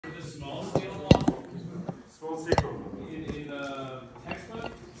small signal. In the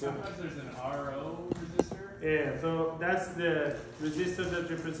textbook, sometimes there's an RO resistor. Yeah, so that's the resistor that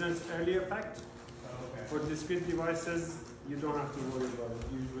represents early effect. Oh, okay. For discrete devices, you don't have to worry about it.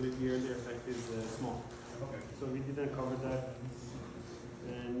 Usually the early effect is small. Okay. So we didn't cover that,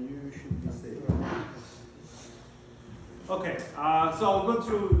 and you should be safe. Okay, so I'll go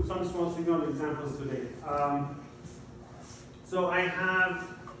through some small signal examples today. So I have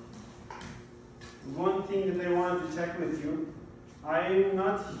one thing that I wanted to check with you. I'm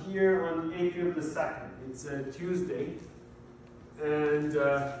not here on April the 2nd. It's a Tuesday, and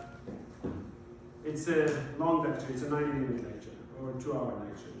it's a long lecture. It's a 90-minute lecture, or 2-hour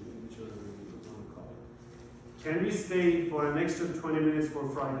lecture, whichever you want to call it. Can we stay for an extra 20 minutes for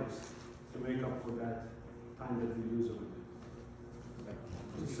Fridays to make up for that time that we lose on it?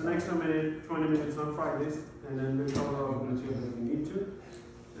 It's an extra 20 minutes on Fridays, and then we'll cover all the material that we need to,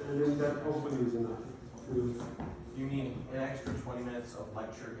 and then that hopefully is enough. You mean an extra 20 minutes of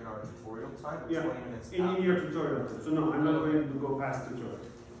lecture in our tutorial time? Or Yeah, 20 minutes in your tutorial. So no, I'm not going to go past tutorial.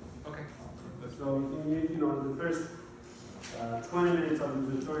 Okay. So you know, the first 20 minutes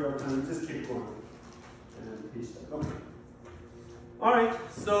of the tutorial time, just keep going and teach that. Okay. All right.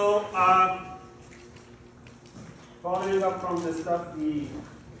 So following up from the stuff we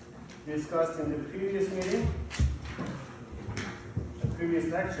discussed in the previous meeting, the previous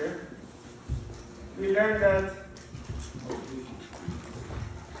lecture, we learned that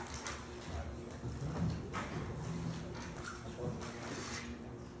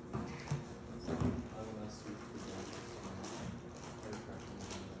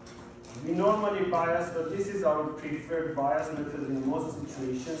we normally bias, but this is our preferred bias method in most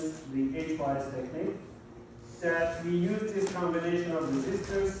situations, the H-bias technique, that we use this combination of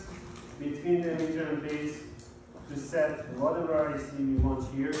resistors between the emitter and base to set whatever IC we want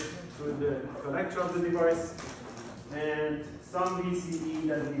here to the collector of the device, and some VCE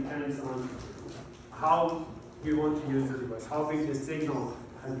that depends on how we want to use the device, how big the signal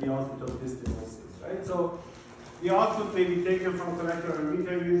and the output of this device is, right? So the output may be taken from collector and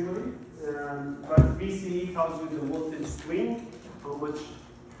emitter usually, but VCE tells you the voltage swing, how much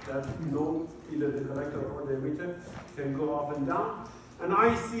that node, either the collector or the emitter, can go up and down. And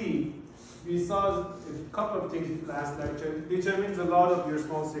IC, we saw a couple of things last lecture, determines a lot of your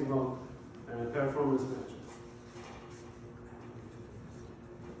small signal performance measures.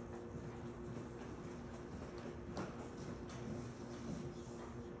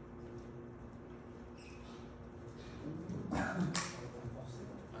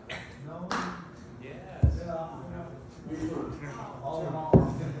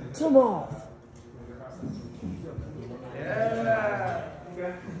 Come on. Yeah.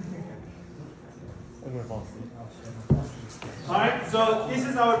 Okay. All right. So this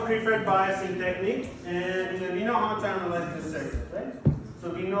is our preferred biasing technique, and we know how to analyze this circuit, right? So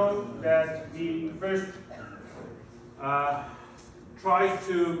we know that we first try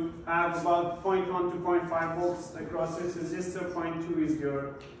to have about 0.1 to 0.5 volts across this resistor. 0.2 is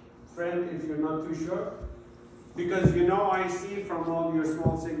your friend if you're not too sure. Because you know IC from all your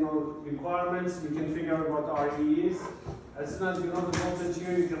small signal requirements, you can figure out what RE is. As soon as you know the voltage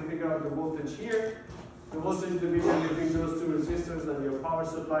here, you can figure out the voltage here. The voltage division between those two resistors and your power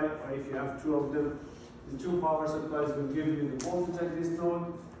supply, or if you have two of them, the two power supplies will give you the voltage at this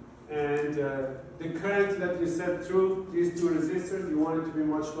node. And the current that you set through these two resistors, you want it to be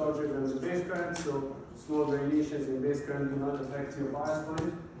much larger than the base current, so small variations in base current do not affect your bias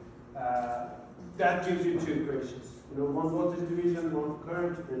line. That gives you two equations. You know, one voltage division, one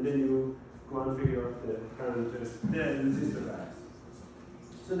current, and then you go and figure out the current, the resistor bias.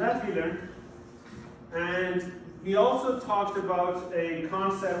 So that we learned. And we also talked about a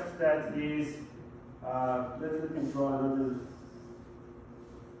concept that is, let me draw another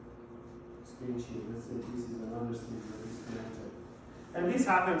stage here. Let's say this is another stage that is connected. And this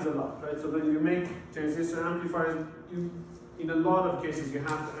happens a lot, right? So when you make transistor amplifiers, in a lot of cases, you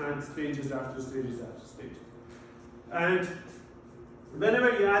have to add stages after stages after stages. And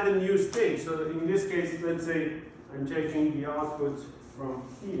whenever you add a new stage, so in this case, let's say I'm taking the output from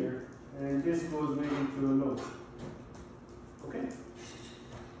here, and this goes maybe to a load. Okay?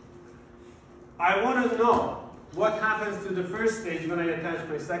 I want to know what happens to the first stage when I attach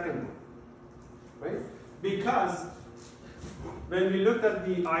my second one, right? Because when we looked at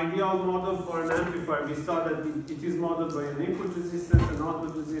the ideal model for an amplifier, we saw that it is modeled by an input resistance, an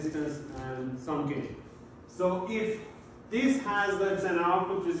output resistance, and some gain. So if this has, let's say, an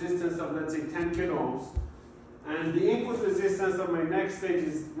output resistance of, let's say, 10 kilo ohms, and the input resistance of my next stage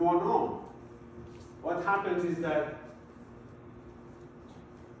is 1 ohm, what happens is that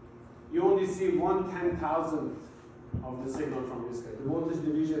you only see 1/10,000th of the signal from this guy. The voltage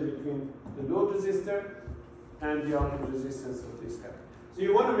division between the load resistor and the output resistance of this guy. So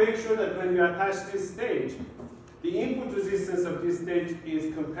you want to make sure that when you attach this stage, the input resistance of this stage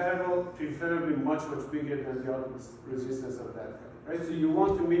is comparable, preferably much bigger than the output resistance of that guy. Right? So you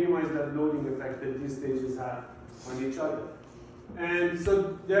want to minimize that loading effect that these stages have on each other. And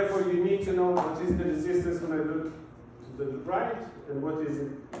so therefore you need to know what is the resistance when I look to the right and what is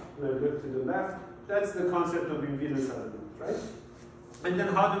it when I look to the left. That's the concept of impedance element, right? And then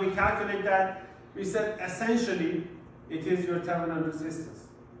how do we calculate that? We said essentially it is your Thevenin resistance.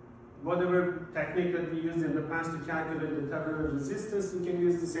 Whatever technique that we used in the past to calculate the Thevenin resistance, we can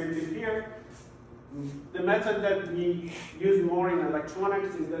use the same thing here. The method that we use more in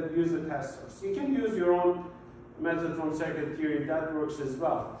electronics is that use a test source. You can use your own method from circuit theory, that works as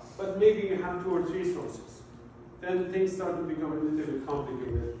well. But maybe you have 2 or 3 sources. Then things start to become a little bit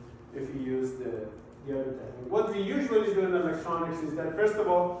complicated if you use the other technique. What we usually do in electronics is that, first of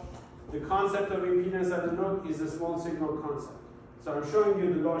all, the concept of impedance at the node is a small signal concept. So I'm showing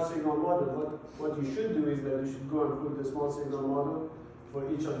you the large signal model. What you should do is that you should go and put the small signal model for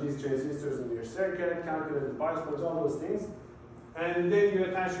each of these transistors in your circuit, calculate the bias points, all those things. And then you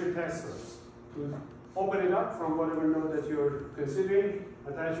attach your test source. To open it up from whatever node that you're considering,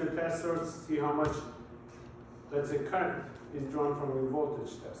 attach your test source, see how much, let's say, current is drawn from your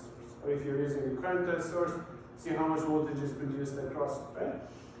voltage test source. Or if you're using a current test source, see how much voltage is produced across it, right?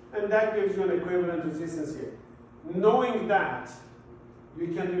 And that gives you an equivalent resistance here. Knowing that, you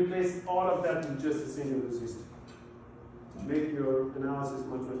can replace all of that with just a single resistor. Make your analysis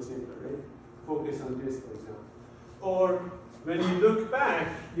much simpler, right? Focus on this, for example. Or when you look back,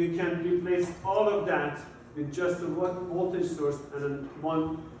 you can replace all of that with just one voltage source and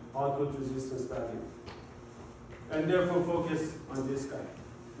one output resistance value. And therefore focus on this guy,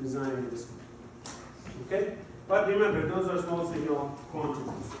 designing this guy. Okay? But remember, those are small signal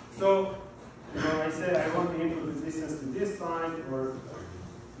quantities. So, I say I want the input resistance to this side, or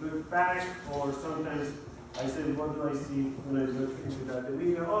look back, or sometimes I say, what do I see when I look into that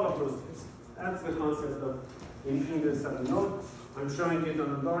linear? All of those things. That's the concept of impedance at a node. I'm showing it on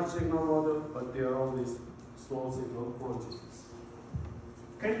a large signal model, but they are always small signal quantities.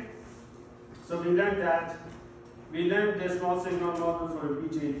 Okay? So we learned that. We learned the small signal model for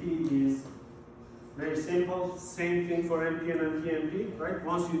BJT is very simple. Same thing for NPN and PNP, right?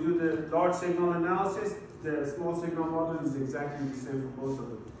 Once you do the large signal analysis, the small signal model is exactly the same for both of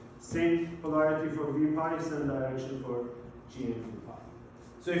them. Same polarity for V pi, same direction for GNP pi.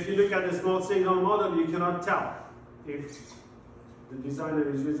 So if you look at the small signal model, you cannot tell if the designer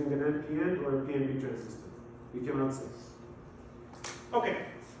is using an NPN or a PNP transistor. You cannot say. Okay,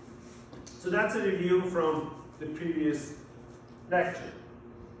 so that's a review from the previous lecture.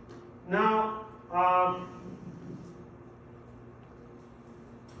 Now,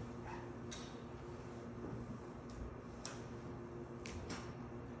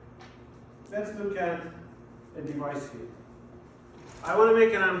 let's look at a device here. I want to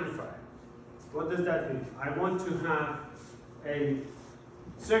make an amplifier. What does that mean? I want to have a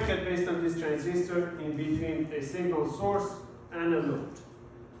circuit based on this transistor in between a signal source and a load,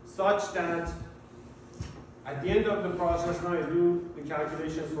 such that at the end of the process, when I do the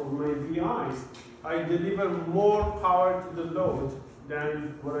calculations for my VIs, I deliver more power to the load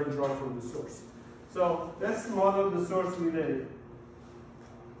than what I draw from the source. So let's model the source with a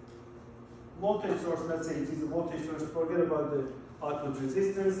voltage source. Let's say it is a voltage source. Forget about the output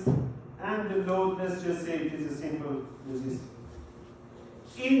resistance. And the load, let's just say it is a simple resistor.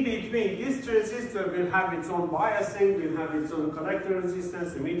 In between, this transistor will have its own biasing, will have its own collector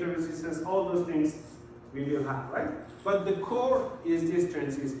resistance, emitter resistance, all those things we will have, right? But the core is this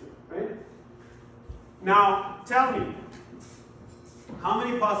transistor, right? Now, tell me, how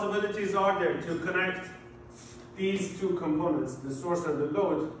many possibilities are there to connect these two components, the source and the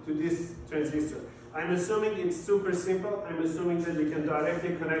load, to this transistor? I'm assuming it's super simple. I'm assuming that we can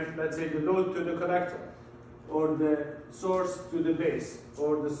directly connect, let's say, the load to the collector, or the source to the base,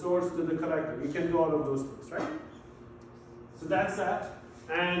 or the source to the collector. We can do all of those things, right? So that's that.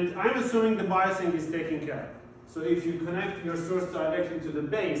 And I'm assuming the biasing is taken care of. So if you connect your source directly to the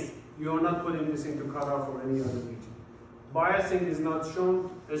base, you are not putting this into cutoff or any other region. Biasing is not shown.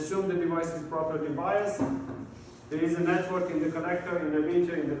 Assume the device is properly biased. There is a network in the collector, in the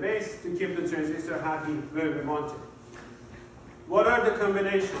emitter, in the base to keep the transistor happy where we want it. What are the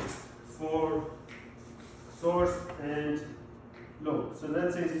combinations for source and load? So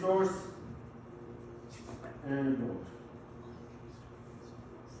let's say source and load.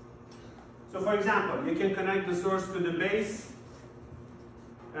 So for example, you can connect the source to the base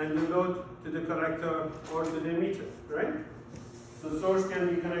and the load to the collector or to the emitter, right? So source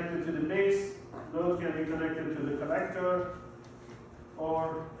can be connected to the base, load can be connected to the collector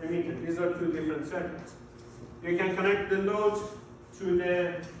or emitter. These are two different circuits. You can connect the load to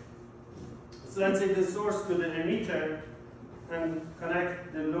the, so let's say the source to the emitter and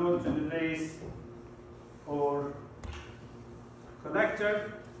connect the load to the base or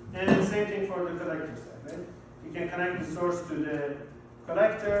collector, and the same thing for the collector side, right? You can connect the source to the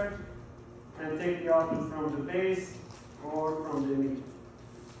collector and take the output from the base or from the emitter.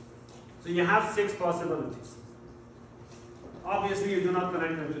 So you have 6 possibilities. Obviously, you do not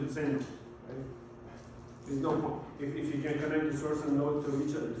connect them to the same node, right? There's no point. If you can connect the source and node to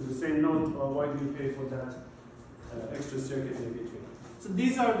each other, to the same node, why do you pay for that extra circuit in between? So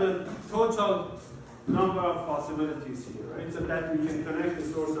these are the total number of possibilities here, right? So that we can connect the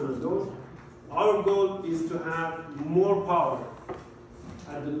source and the load. Our goal is to have more power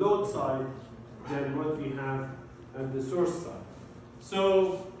at the load side than what we have at the source side.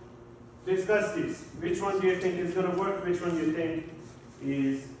 So discuss this. Which one do you think is going to work? Which one do you think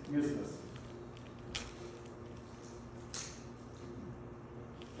is useless?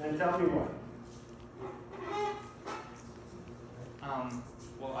 And tell me why.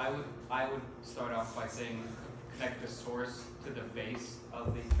 Well, I would start off by saying connect the source to the base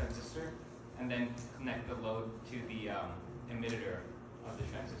of the transistor, and then connect the load to the emitter of the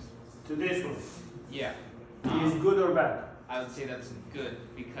transistor. To this one. Yeah. Is good or bad? I would say that's good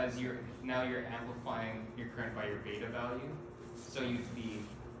because you're amplifying your current by your beta value, so you'd be.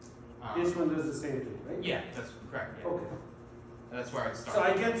 This one does the same thing, right? Yeah, that's correct. Yeah. Okay. That's where I'd start. So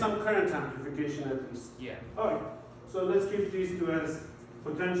I get some current amplification at least. Yeah. Alright, so let's keep these two as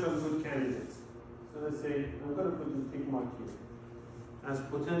potential good candidates. So let's say, I'm going to put the tick mark here, as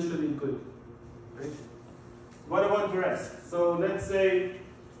potentially good, right? What about the rest? So let's say,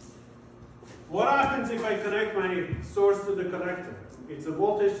 what happens if I connect my source to the collector? It's a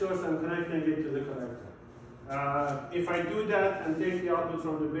voltage source, I'm connecting it to the collector. If I do that and take the output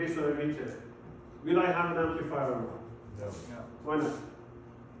from the base or emitter, will I have an amplifier or not? No. No. Why not?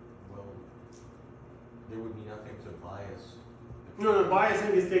 Well, there would be nothing to bias. No,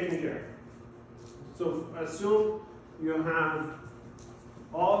 biasing is taken care of. So assume you have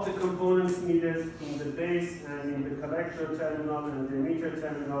all the components needed in the base and in the collector terminal and the emitter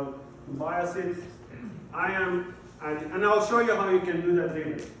terminal to bias it. And I'll show you how you can do that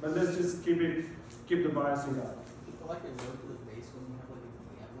later. But let's just keep the biasing out. If you collect the load to the base when you have like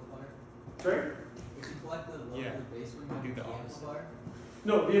the amplifier? Sorry? If you collect the load Yeah. to the base when you have Do the the opposite. amplifier?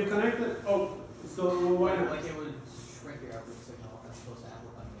 No, we have connected. Oh, so why not? Like it would shrink your output signal as opposed to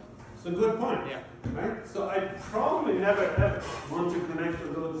amplifying the output. It's a good point. Yeah. Right? So I probably never ever want to connect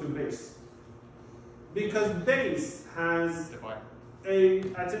the load to base. Because base has Divide. a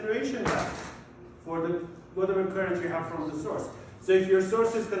attenuation value for the whatever current you have from the source. So if your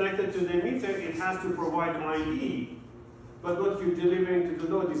source is connected to the emitter, it has to provide IE, but what you're delivering to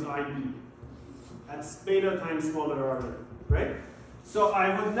the load is IB. That's beta times smaller order, right? So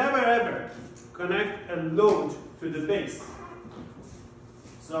I would never ever connect a load to the base.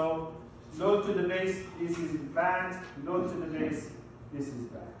 So load to the base, this is bad. Load to the base, this is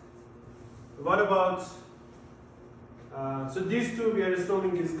bad. What about, so these two we are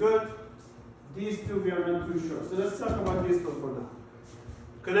assuming is good. These two we are not too sure. So let's talk about this one for now.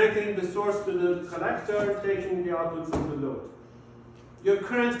 Connecting the source to the collector, taking the output from the load. Your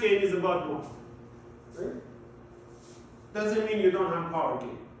current gain is about 1. Right? Doesn't mean you don't have power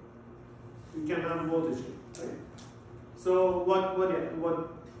gain. You can have voltage gain. Right? So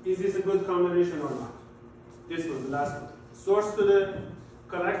what is this a good combination or not? This one, the last one. Source to the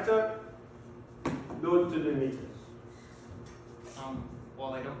collector, load to the emitter.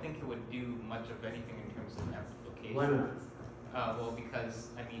 Well, I don't think it would do much of anything in terms of amplification. Why not? Well, because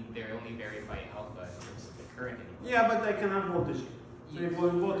I mean they're only varied by alpha in terms of the current anymore. Yeah, but they can have voltage gain. So if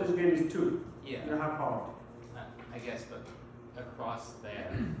voltage gain is 2, Yeah. you have power. I guess, but across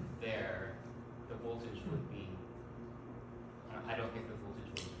there, the voltage would be. I don't think the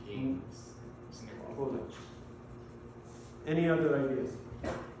voltage would gain significant. Voltage. Any other ideas?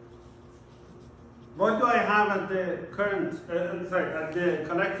 What do I have at the current, at the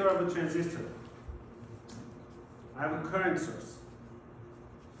collector of a transistor? I have a current source.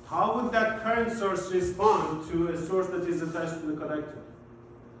 How would that current source respond to a source that is attached to the collector?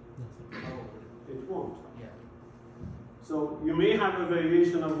 It won't. Yeah. So you may have a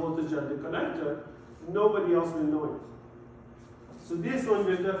variation of voltage at the collector, nobody else will know it. So this one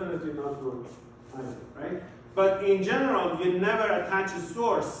will definitely not know it either, right? But in general, you never attach a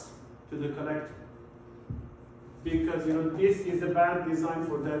source to the collector. because this is a bad design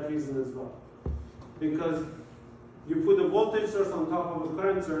for that reason as well. Because you put a voltage source on top of a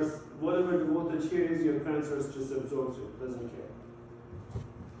current source, whatever the voltage here is, your current source just absorbs it, doesn't care.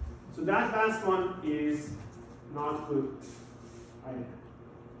 So that last one is not good either.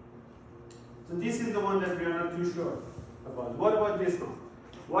 So this is the one that we are not too sure about. What about this one?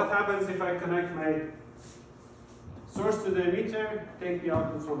 What happens if I connect my source to the emitter, take the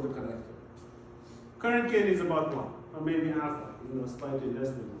output from the collector? Current gain is about 1, or maybe half, slightly less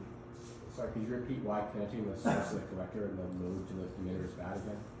than 1. Sorry, could you repeat why connecting the source to the collector and the load to the emitter is bad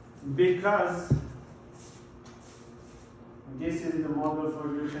again? Because this is the model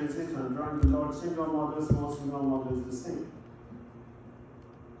for your transistor. I'm drawing the large signal model, small signal model is the same.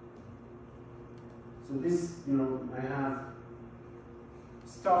 So this, I have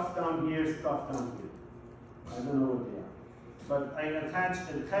stuff down here, stuff down here. I don't know what they are. But I attach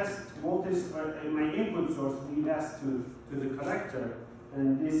a test voltage, my input source, Vs to the collector,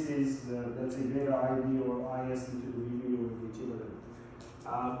 and this is, let's say, beta IB or IS into the VB or VT.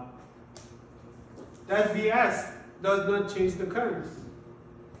 That Vs does not change the current.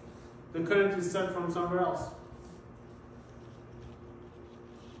 The current is set from somewhere else.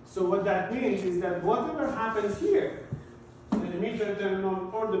 So what that means is that whatever happens here, the emitter terminal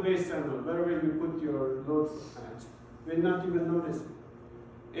or the base terminal, wherever you put your load at, will not even notice it.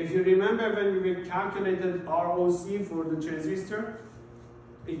 If you remember when we calculated ROC for the transistor,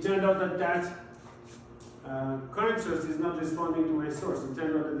 it turned out that current source is not responding to my source. It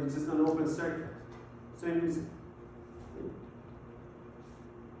turned out that it's just an open circuit. Same reason.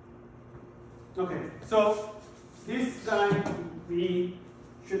 Okay, so this time we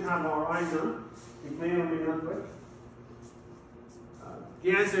should have our eyes on. It may or may not work.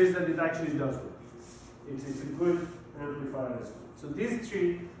 The answer is that it actually does work. It's a good amplifier as well. So these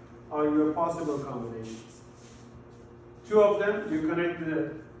three are your possible combinations. Two of them, you connect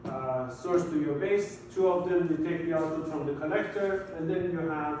the source to your base. Two of them, you take the output from the collector. And then you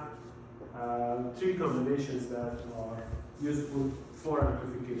have three combinations that are useful for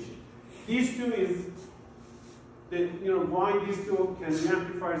amplification. These two is, why these two can be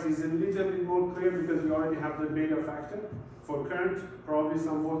amplifiers is a little bit more clear because we already have the beta factor. For current, probably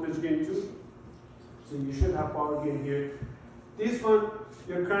some voltage gain too. So you should have power gain here. This one,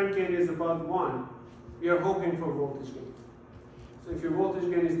 your current gain is about 1. We are hoping for voltage gain. So if your voltage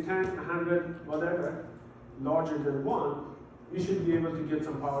gain is 10, 100, whatever, larger than 1, you should be able to get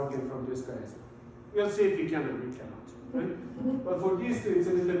some power gain from this guy. We'll see if we can or we cannot. Right? But for these two, it's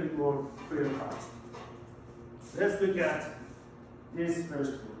a little bit more clear cut. Let's look at this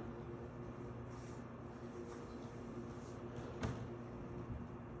first one.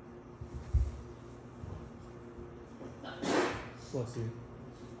 Bless you.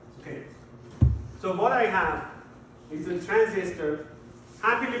 Okay. So what I have is a transistor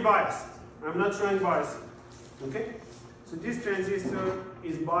happily biased. I'm not showing bias. Okay? So this transistor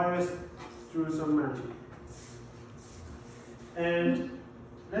is biased through some magic. And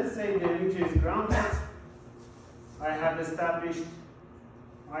let's say the emitter is grounded. I have established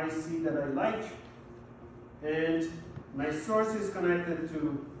IC that I like. And my source is connected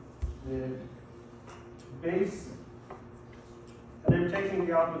to the base. And I'm taking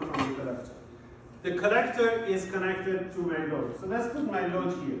the output from the collector. The collector is connected to my load. So let's put my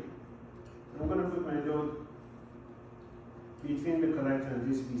load here. I'm going to put my load between the collector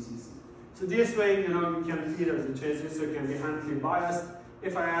and this VCC. So this way, you can see that the transistor can be handily biased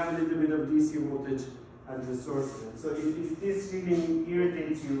if I have a little bit of DC voltage at the source. So if this really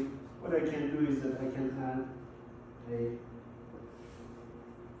irritates you, what I can do is that I can add a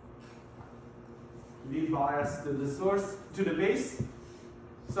V bias to the source, to the base,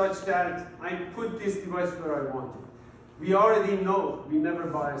 such that I put this device where I want it. We already know we never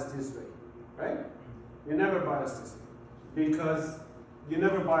bias this way, right? We never bias this way because you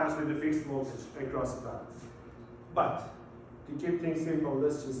never bias with a fixed voltage across the path. But to keep things simple,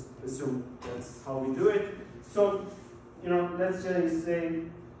 let's just assume that's how we do it. So, let's just say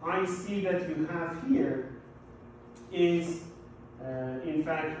IC that you have here is in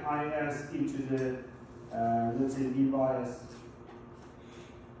fact IS into the let's say V bias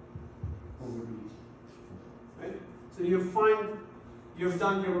over V. Right? So you've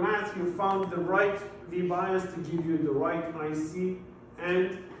done your math, you found the right V bias to give you the right IC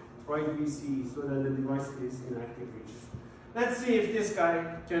and right VCE so that the device is in active region. Let's see if this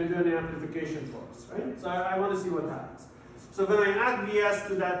guy can do an amplification for us, right? So I want to see what happens. So when I add Vs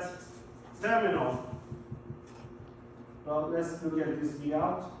to that terminal, well, let's look at this V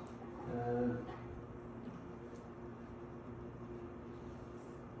out.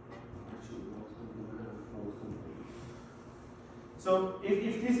 So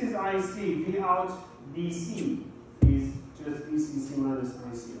if this is IC, V out DC is just VCC minus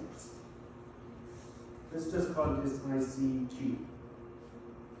ICRC. Let's just call this ICQ.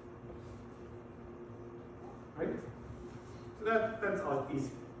 Right? So that's all easy.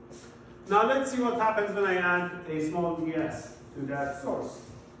 Now let's see what happens when I add a small VS to that source.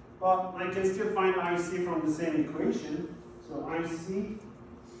 Well, I can still find IC from the same equation. So IC,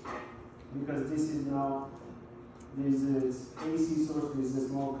 because this is now, this is AC source, this is a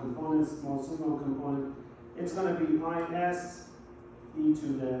small component, small signal component. It's going to be IS e to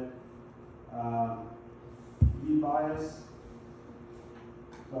the V bias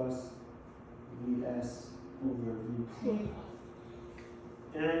plus Vs over Vp,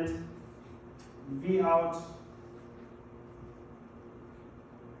 and V out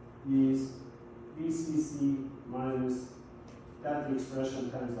is VCC minus that expression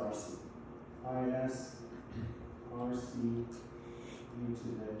times RC. IS RC e to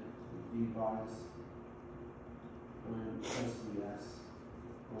the V bias and plus Vs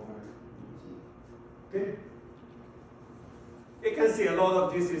over Vt. Okay? You can see a lot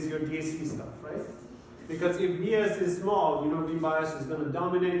of this is your DC stuff, right? Because if Vs is small, you know V bias is going to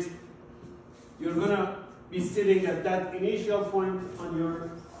dominate. You're going to be sitting at that initial point on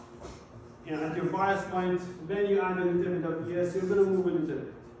your, at your bias point. When you add a little bit of Vs, you're going to move a little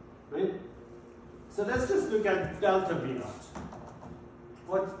bit, right? So let's just look at delta V out.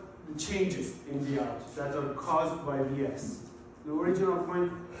 What the changes in V out that are caused by Vs? The original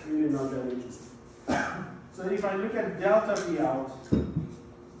point, really not that interesting. So if I look at delta V out,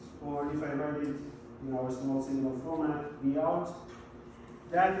 or if I write it in our small signal format, V out,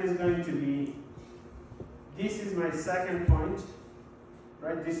 that is going to be, this is my second point,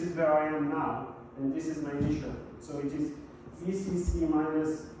 right? This is where I am now, and this is my initial. So it is VCC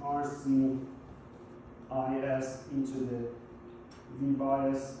minus RC IS e to the V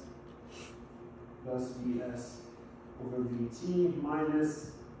bias plus Vs over Vt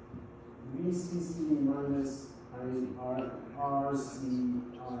minus VCC minus RC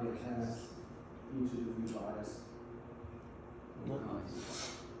IS e to the V bias.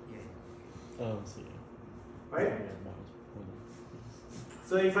 Oh, see. Right?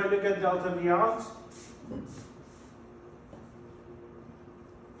 So if I look at delta V out,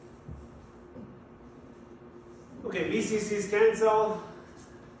 okay, VCCs cancel.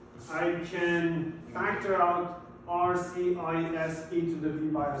 I can factor out RCIS e to the V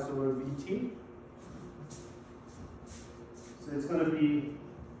bias over Vt. So it's going to be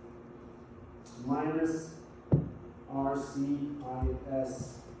minus RCIS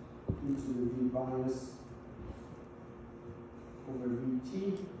e to the V bias over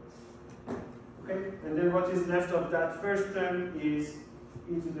Vt. Okay, and then what is left of that first term is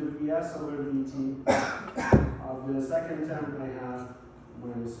e to the Vs over Vt. Of the second term, I have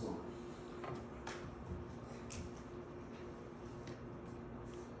minus 1.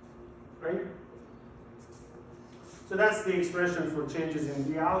 Right? So that's the expression for changes in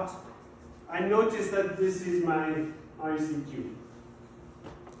V out. I notice that this is my ICQ.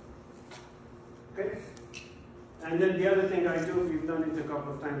 Okay? And then the other thing I do, we've done it a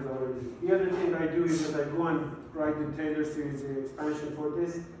couple of times already. The other thing I do is that I go and write the Taylor series expansion for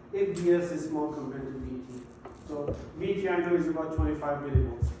this if Vs is small compared to Vt. So Vt I know is about 25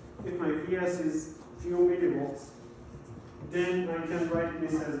 millivolts. If my Vs is few millivolts, then I can write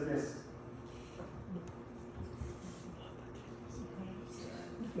this as this.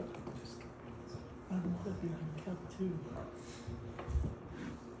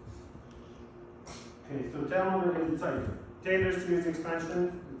 Okay, so Taylor series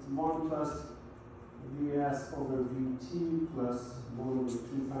expansion, it's 1 plus Vs over Vt plus 1 over 2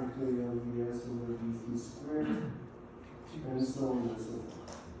 factorial Vs over Vt squared, and so on and so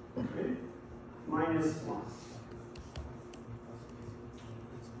forth. Okay? Minus 1.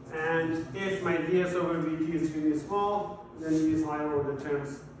 And if my Vs over Vt is really small, then these higher order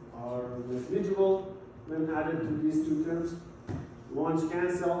terms are negligible. When added to these two terms, once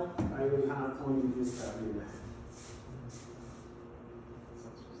cancel, I will have only this value left.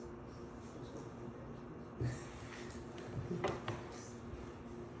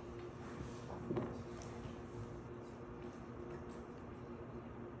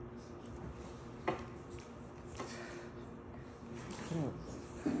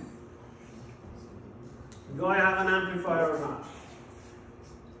 Do I have an amplifier or not?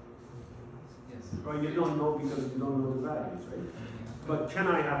 Yes. Well, you don't know because you don't know the values, right? But can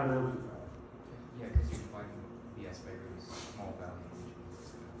I have an amplifier? Yeah, because you define Vs by really small value, which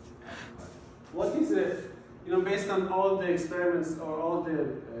is amplified. What is it, based on all the experiments or all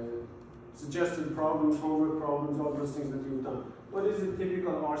the suggested problems, homework problems, all those things that you've done, What is a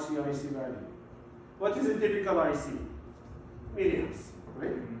typical RC/IC value? What is a typical IC? Milliamps,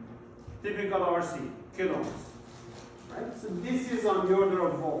 right? Typical RC, kiloohms, right? So this is on the order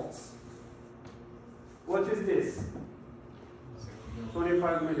of volts. What is this?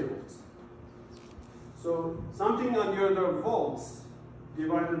 25 millivolts. So something on the order of volts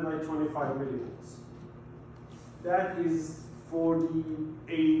divided by 25 millivolts. That is 40,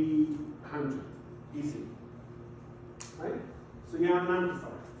 80, 100, easy, right? So you have an amplifier.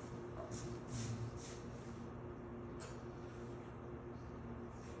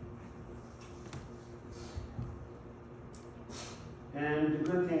 And the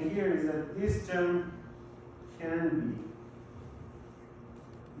good thing here is that this term can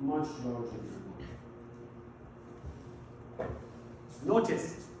be much larger than one.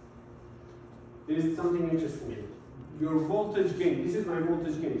 Notice, there is something interesting here. Your voltage gain, this is my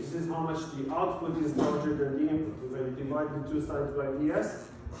voltage gain. This is how much the output is larger than the input. If I divide the two sides by Vs,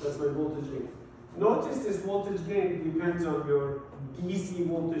 that's my voltage gain. Notice this voltage gain depends on your DC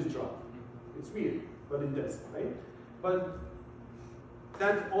voltage drop. It's weird, but it does, right? But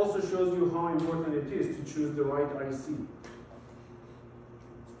that also shows you how important it is to choose the right IC.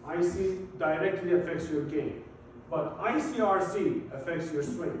 IC directly affects your gain, but IC/RC affects your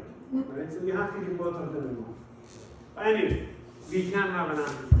swing, right? So you have to keep both of them in mind. Anyway, we can have an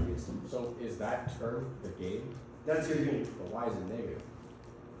amplifier. So is that term the gain? That's your gain. But why is it negative?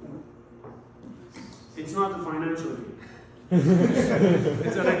 It's not the financial gain.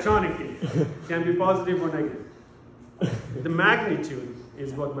 It's electronic gain. It can be positive or negative. The magnitude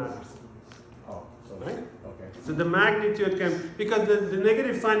is what matters. Oh, so Right? okay. So the magnitude can, because the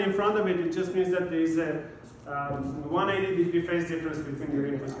negative sign in front of it, it just means that there is a 180-degree phase difference between your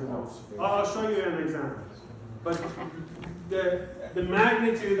inputs and outputs. I'll show you an example. But the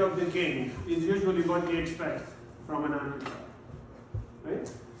magnitude of the gain is usually what we expect from an amplifier.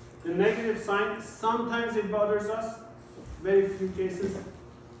 Right? The negative sign, sometimes it bothers us, very few cases.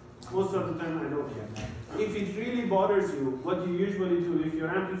 Most of the time I don't care. If it really bothers you, what you usually do, if your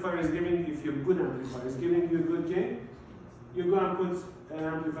amplifier is giving, if your good amplifier is giving you a good gain, you go and put an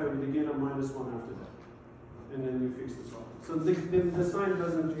amplifier with a gain of -1 after that. And then you fix the problem. So the sign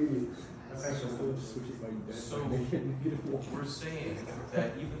doesn't really affect us. So we're saying that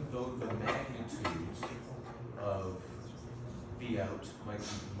even though the magnitude of V out might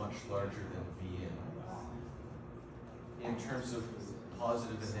be much larger than V in terms of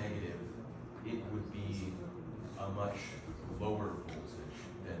positive and negative, it would be a much lower voltage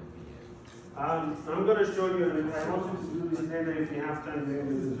than V in. I'm going to show you, and I want you to do this later if you have time during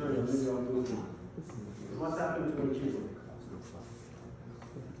the tutorial. Maybe I'll do it. What happened to the keyboard?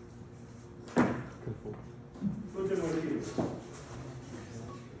 Look at my keyboard.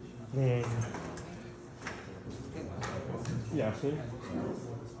 Yeah, actually.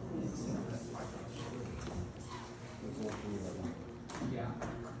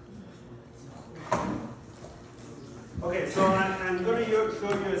 Okay, so I'm going to show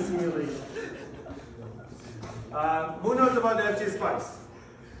you a simulation. Who knows about FT Spice?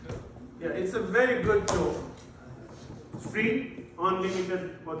 Yeah, it's a very good tool. It's free, unlimited,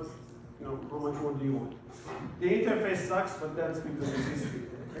 but how much more do you want? The interface sucks, but that's because it is free.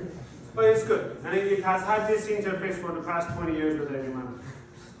 Okay? But it's good, and it has had this interface for the past 20 years that I remember.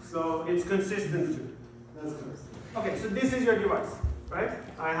 So it's consistent too. That's good. Okay, so this is your device, right?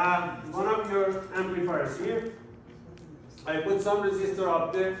 I have one of your amplifiers here. I put some resistor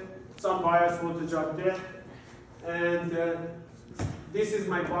up there, some bias voltage up there, and this is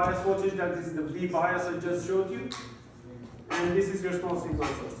my bias voltage, that is the V bias I just showed you. And this is your small signal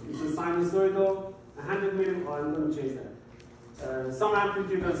source. It's a sinusoidal, 100 milliamp, I'm going to change that. Some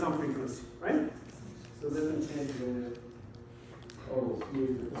amplitude and some frequency, right? So let me change the,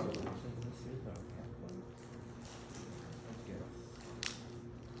 here's the problem.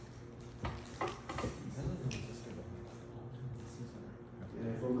 I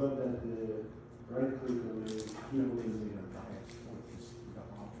forgot that the right click on the keyboard is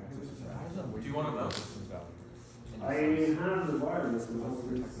Do you want to mouse? I have the wireless mouse.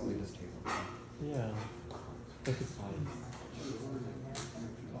 Yeah. If it's fine.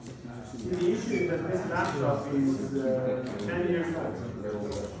 The issue is that this laptop is 10 years old.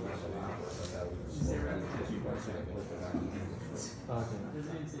 Okay.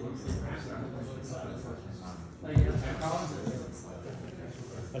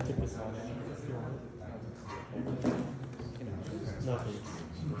 I took this off. No, thanks.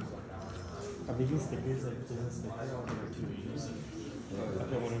 I've been using stickers, like business stickers for 2 years. I've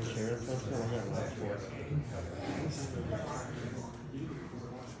been wanting to share and stuff, so I'm gonna last for it.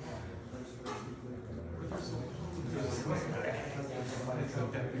 Oh,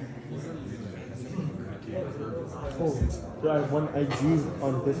 yeah, I have one IG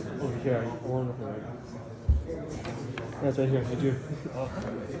on this over here. I want to look at it. That's right here. I do.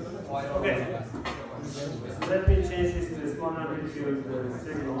 Okay. Let me change this to small amplitude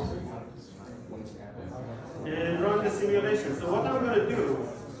signal and run the simulation. So what I'm going to do,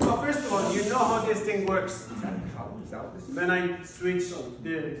 well, first of all, you know how this thing works when I switch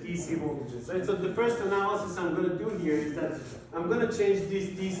the DC voltages. Right? So the first analysis I'm going to do here is that I'm going to change this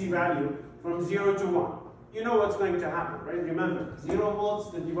DC value from 0 to 1. You know what's going to happen, right? Remember, 0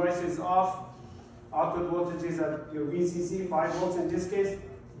 volts, the device is off, output voltage is at your VCC, 5 volts in this case.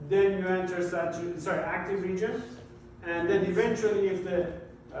 Then you enter active region, and then eventually if the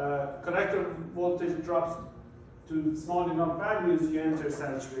collector voltage drops to small enough values, you enter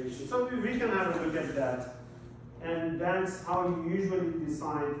saturation. So we can have a look at that. And that's how you usually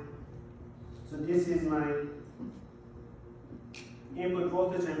decide. So this is my input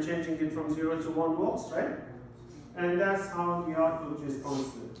voltage. I'm changing it from 0 to 1 volts, right? And that's how the output is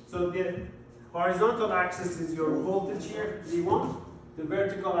constant. So the horizontal axis is your voltage here, V1. The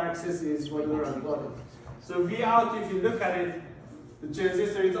vertical axis is whatever at the bottom. So V out, if you look at it, the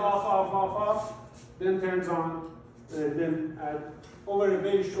transistor is off, then turns on, then over a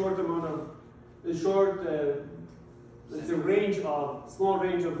very short amount of, it's a range of, small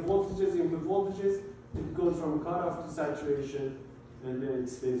range of voltages, input voltages, it goes from cutoff to saturation, and then it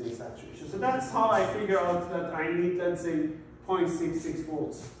stays in saturation. So that's how I figure out that I need, let's say, 0.66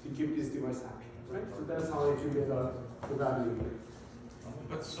 volts to keep this device happy, right? So that's how I figure out the value here.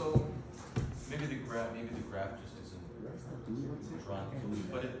 But so maybe the graph just isn't drawn,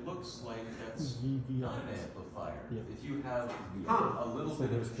 but it looks like that's not an amplifier. Yeah. If you have a little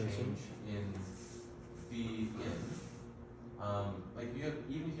bit of change in V in, like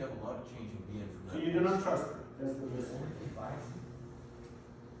even if you have a lot of change in V in from So that. you do not trust it. That's the first thing.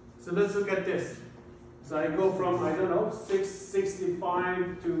 So let's look at this. So I go from, I don't know,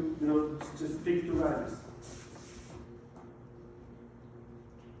 665 to, just pick two values.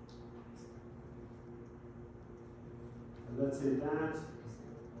 Let's say that.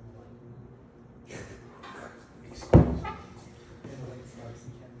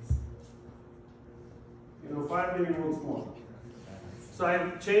 5 millivolts more. So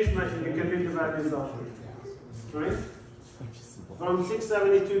I've changed my, you can read the values off here, right? From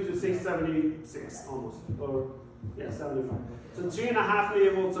 672 to 676 almost, or yeah, 75. So 3.5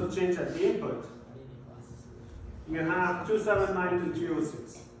 millivolts of change at the input. You have 279 to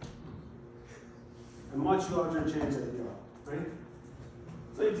 306. A much larger change at the out, right?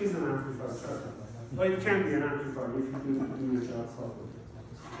 So it is an amplifier. Well, it can be an amplifier if you do your job properly.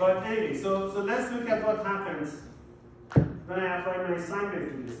 But anyway, so let's look at what happens when I apply my sine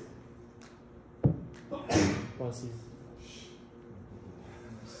wave to this.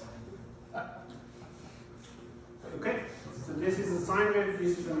 Okay, so this is a sine wave.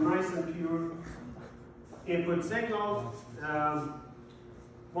 This is a nice and pure input signal.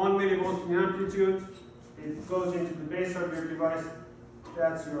 1 millivolt in amplitude. It goes into the base of your device.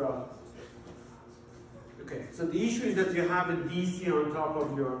 That's your output. Okay, so the issue is that you have a DC on top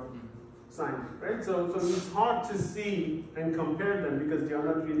of your sine wave, right? So it's hard to see and compare them because they are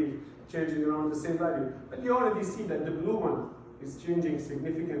not really changing around the same value. But you already see that the blue one is changing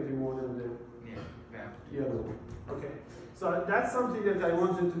significantly more than the yellow one. Okay, so that's something that I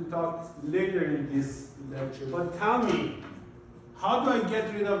wanted to talk later in this lecture. But tell me, how do I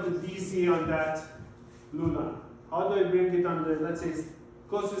get rid of the DC on that blue line? How do I bring it on the, let's say,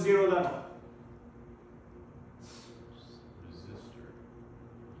 close to zero level?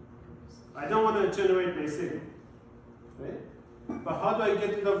 I don't want to generate my signal, right? But how do I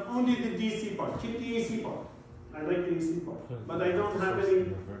get rid of only the DC part? Keep the AC part. I like the AC part, but I don't have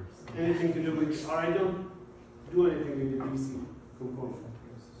anything to do with it, or I don't do anything with the DC component.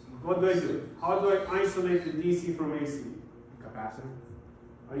 What do I do? How do I isolate the DC from AC? Capacitor.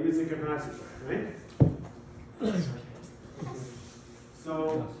 I use a capacitor, right?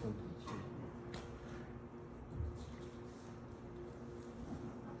 So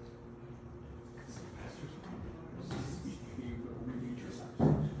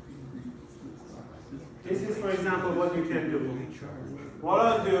this is, for example, what you can do. What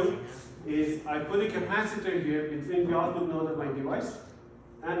I'll do is I put a capacitor here between the output node of my device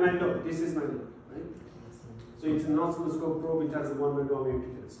and my load. This is my load, right? So it's an oscilloscope probe. It has a 1 megohm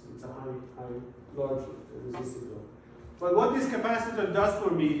impedance. It's a large resistive load. But what this capacitor does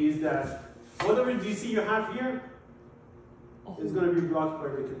for me is that whatever DC you have here is going to be blocked by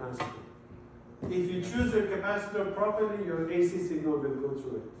the capacitor. If you choose your capacitor properly, your AC signal will go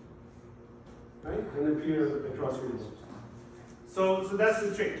through it, right, and appear across your node. So that's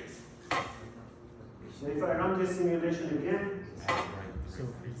the trick. So if I run this simulation again, So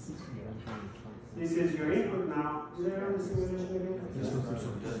basically, I'm trying to this is your input now. Did I run the simulation again?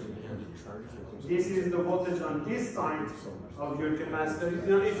 This is the voltage on this side of your capacitor.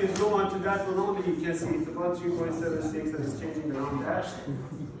 You know, if you go on to that one only, you can see it's about 3.76 and it's changing around that.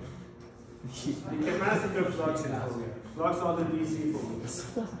 The capacitor plugs in for you. Plugs all the DC for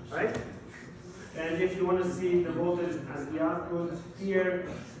you. Right? And if you want to see the voltage as the output here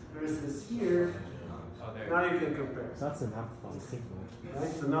versus here, now you can compare. That's an amplified signal.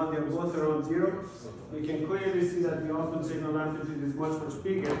 Right? So now they're both around 0. We can clearly see that the output signal amplitude is much, much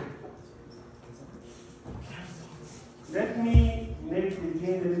bigger. Let me make the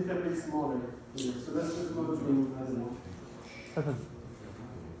gain a little bit smaller here. So let's just go to, I don't know.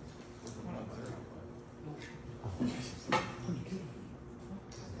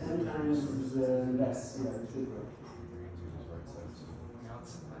 10 times less. Yeah, it should work.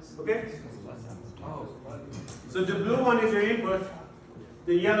 Okay? So the blue one is your input.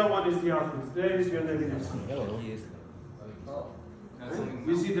 The yellow one is the output. There is your negative.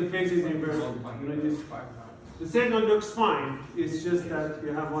 You see the phase is inverted. You know, the signal looks fine. It's just that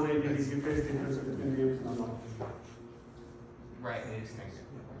you have 180 degree phase difference between the input and output. Right, it is negative.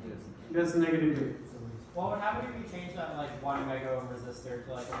 That's a negative bit. What would happen if you change that like 1 mega ohm resistor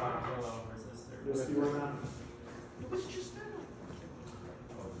to like a 1 kilo ohm resistor? Let's see what happens.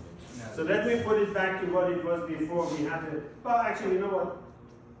 No. So let me put it back to what it was before we had it. Well, actually, you know what?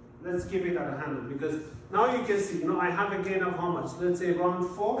 Let's keep it at 100 because now you can see, you know, I have a gain of how much? Let's say around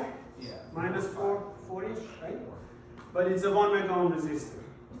 4, Yeah. minus 4, 4-ish, right? But it's a 1 mega ohm resistor.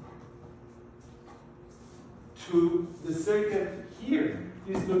 To the circuit here,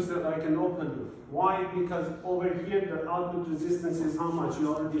 this looks like an open loop. Why? Because over here, the output resistance is how much?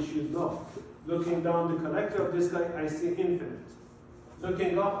 You already should know. Looking down the collector of this guy, I see infinite.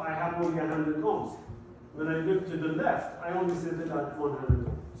 Looking up, I have only 100 ohms. When I look to the left, I only set it at 100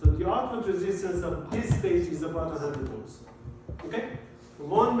 ohms. So the output resistance of this stage is about 100 ohms. Okay?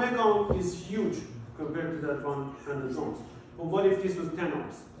 1 mega ohm is huge compared to that 100 ohms. But what if this was 10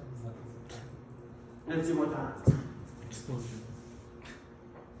 ohms? Let's see what happens.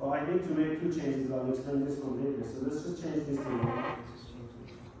 Well, I need to make 2 changes. I'll explain this one later. So let's just change this to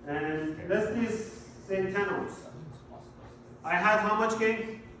 1. And let's say 10 ohms. I had how much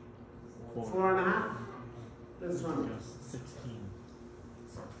gain? 4.5. Let's run this. 16.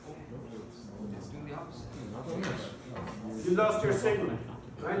 It's doing the opposite. You lost your signal,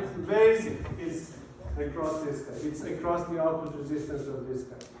 right? Very easy. It's across this guy. It's across the output resistance of this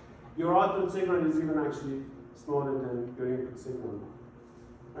guy. Your output signal is even actually smaller than your input signal,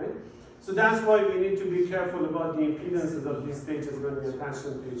 right? So that's why we need to be careful about the impedances of these stages when we attach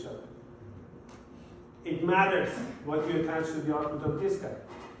them to each other. It matters what you attach to the output of this guy.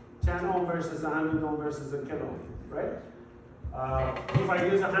 10 ohm versus 100 ohm versus a kilo ohm, right? If I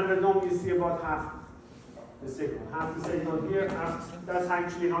use 100 ohm, you see about half the signal. Half the signal here, that's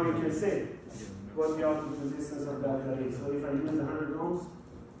actually how you can say what the output resistance of that is. So if I use 100 ohms,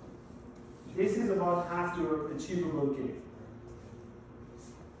 this is about half your achievable gain.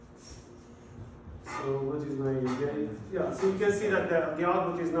 So what is my gain? Yeah, so you can see that the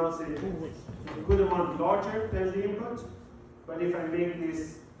output is now say a good amount larger than the input. But if I make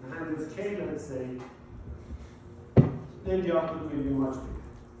this 100K, let's say, then the output will be much bigger.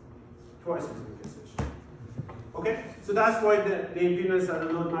 Twice as big essentially. Okay? So that's why the impedance at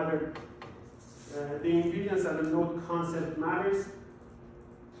the node matter. The impedance at the node concept matters.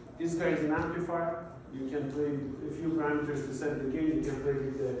 This guy is an amplifier. You can play with a few parameters to set the gain. You can play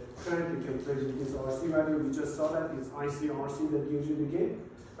with the current. You can play with this RC value. We just saw that. It's IC RC that gives you the gain,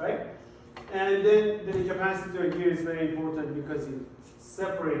 right? And then the capacitor here is very important because it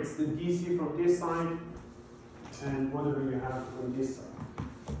separates the DC from this side and whatever you have on this side.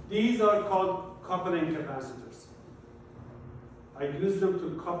 These are called coupling capacitors. I use them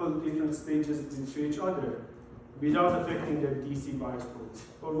to couple different stages to each other without affecting their DC bias points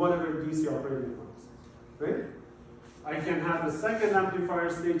or whatever DC operating points, right? I can have a second amplifier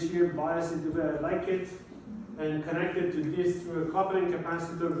stage here, bias it the way I like it, and connect it to this through a coupling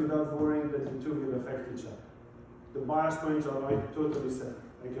capacitor without worrying that the two will affect each other. The bias points are totally separate.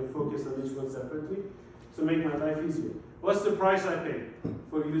 I can focus on each one separately to make my life easier. What's the price I pay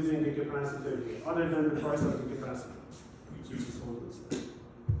for using the capacitor here, other than the price of the capacitor?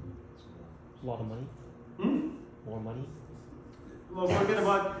 A lot of money. More money. Well, forget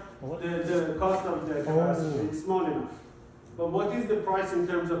about the cost of the capacitor. It's small enough. But what is the price in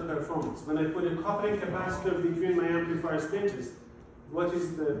terms of performance? When I put a coupling capacitor between my amplifier stages, what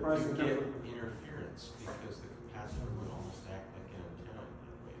is the price in terms of interference because the capacitor would almost act like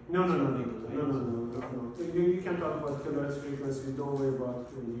No. You can talk about kilohertz frequency. Don't worry about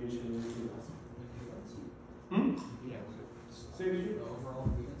radiation and anything else. Say it again.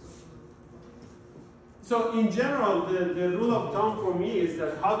 So in general, the rule of thumb for me is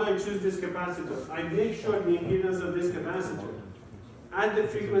that how do I choose this capacitor? I make sure the impedance of this capacitor at the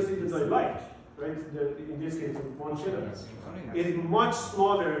frequency that I like, right? In this case, 1 kilohertz, is much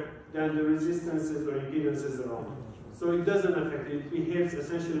smaller than the resistances or impedances around it. So it doesn't affect it. It behaves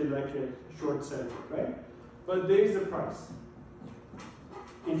essentially like a short circuit, right? But there is a price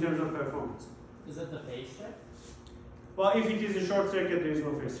in terms of performance. Is it the phase shift? Well, if it is a short circuit, there is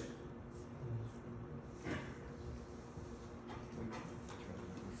no phase shift.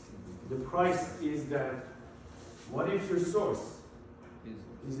 The price is that, what if your source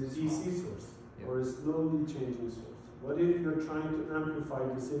is a DC source or a slowly changing source? What if you're trying to amplify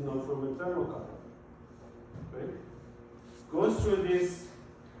the signal from a thermocouple? Right? Goes through this,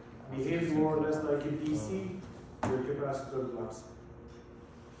 behaves more or less like a DC, your capacitor blocks.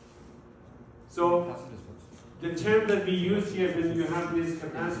 So the term that we use here when you have this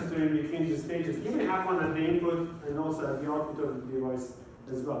capacitor in between the stages, you may have one at the input and also at the output of the device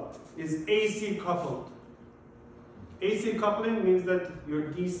as well, is AC coupled. AC coupling means that your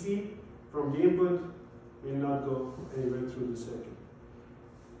DC from the input will not go anywhere through the circuit.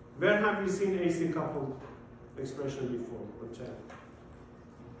 Where have you seen AC coupled expression before or chat?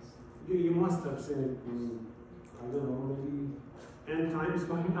 You must have seen it in, I don't know, maybe n times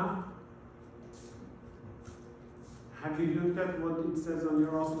by now. Have you looked at what it says on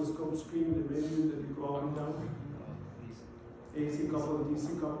your oscilloscope screen, the menu that you go up and down? AC coupled,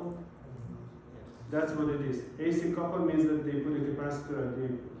 DC coupled? That's what it is. AC coupled means that they put a capacitor at the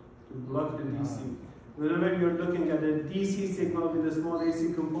input to block the DC. Whenever you're looking at a DC signal with a small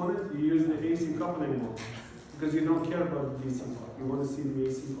AC component, you use the AC coupling mode because you don't care about the DC part. You want to see the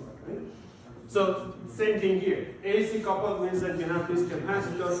AC part, right? So, same thing here. AC coupled means that you have this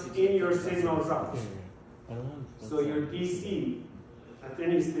capacitor in your signal route. So your DC at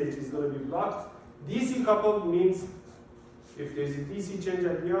any stage is going to be blocked. DC coupled means if there's a DC change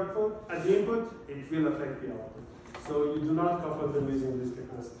at the output, at the input, it will affect the output. So you do not couple them using this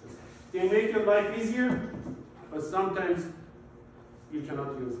capacitor. They make your life easier, but sometimes you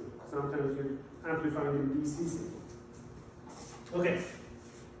cannot use them. Sometimes you're amplifying the DC signal. Okay.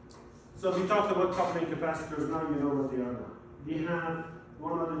 So we talked about coupling capacitors. Now you know what they are now. We have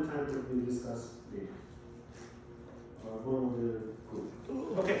one other time that we discuss later.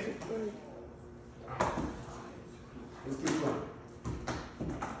 Okay. Let's keep going.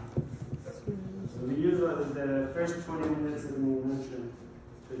 So we use the first 20 minutes that we mentioned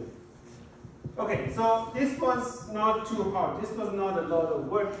today. Okay, so this was not too hard. This was not a lot of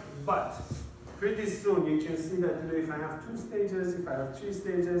work, but pretty soon you can see that if I have 2 stages, if I have 3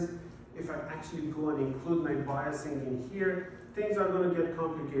 stages, if I actually go and include my biasing in here, things are going to get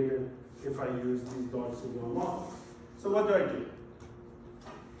complicated if I use these Dolch signal models. So what do?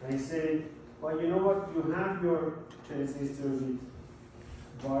 I say, well, you know what? You have your transistor with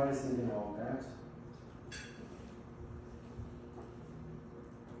biasing and all that.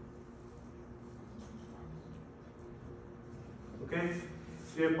 Okay?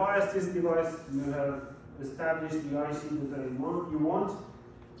 So you have biased this device, you have established the IC that you want,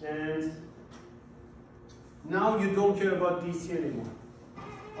 and now you don't care about DC anymore.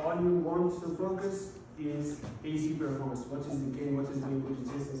 All you want to focus is AC performance. What is the gain, what is the input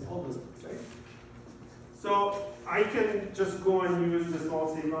resistance, all those things, right? So I can just go and use the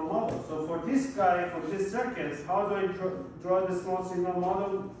small signal model. So for this guy, for this circuit, how do I draw the small signal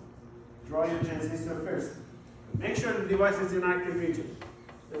model? Draw your transistor first. Make sure the device is in active region.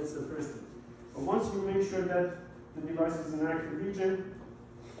 That's the first thing. But once you make sure that the device is in active region,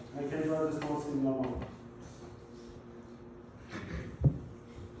 I can draw the small signal model.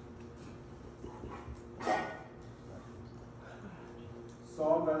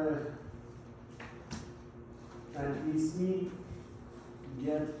 Solve an EC,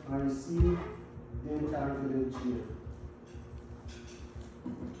 get IC, then calculate GM.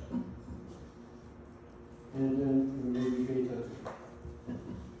 And then maybe beta.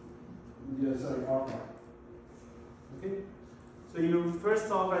 Yeah, sorry, alpha. Okay? So you first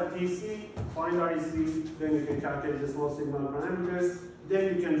solve at DC, find IC, then you can calculate the small signal parameters,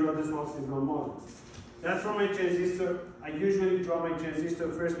 then you can draw the small signal model. That's for my transistor. I usually draw my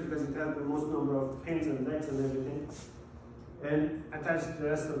transistor first because it has the most number of pins and legs and everything, and attach the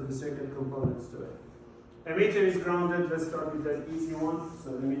rest of the circuit components to it. Emitter is grounded. Let's start with that easy one.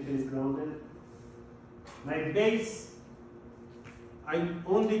 So emitter is grounded. My base, I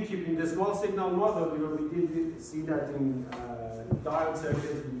only keep in the small signal model. You know, we did see that in diode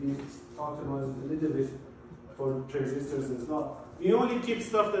circuits, we talked about it a little bit for transistors as well. We only keep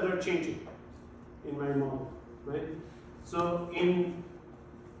stuff that are changing in my model, right? So in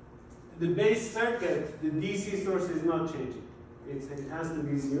the base circuit, the DC source is not changing. It has to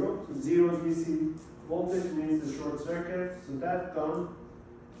be zero. So zero DC voltage means the short circuit, so that's gone.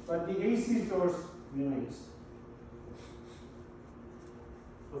 But the AC source remains.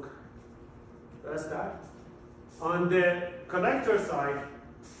 Okay, that's that. On the collector side,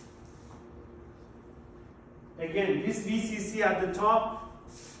 again, this VCC at the top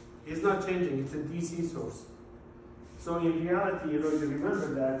is not changing, it's a DC source. So in reality, you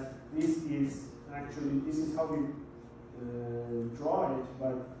remember that this is how we draw it,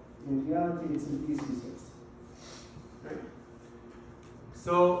 but in reality, it's a DC source. Right?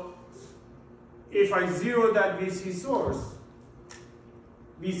 So if I zero that VCC source,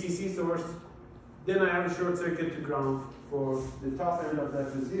 then I have a short circuit to ground for the top end of that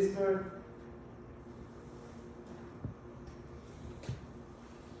resistor.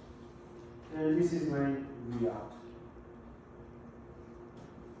 And this is my V out.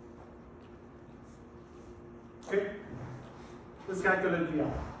 Okay? Let's calculate V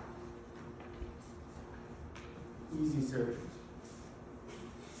out. Easy circuit.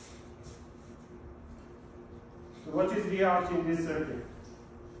 So what is V out in this circuit?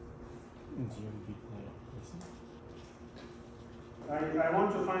 I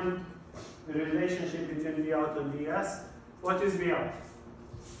want to find the relationship between V out and Vs. What is V out?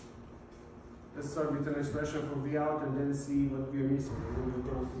 Let's start with an expression for V out and then see what we are missing, and then we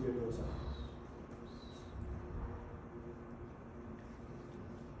can figure those out.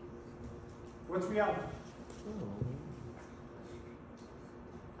 What's V out?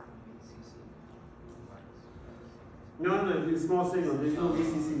 No, it's small signal. There's no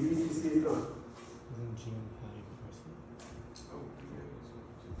VCC. VCC is gone.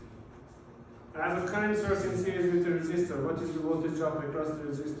 I have a current source in series with a resistor. What is the voltage drop across the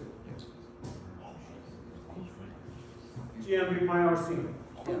resistor? GMV pi RC.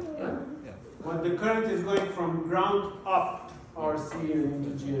 But the current is going from ground up RC and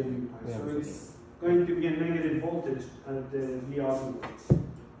into GMV pi. So it's going to be a negative voltage at the V output.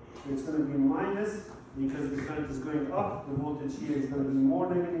 It's going to be minus because the current is going up. The voltage here is going to be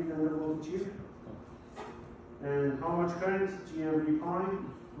more negative than the voltage here. And how much current? GMV pi.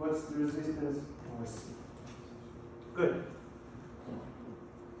 What's the resistance? RC. Good.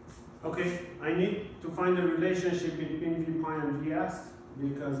 Okay, I need to find a relationship between V pi and Vs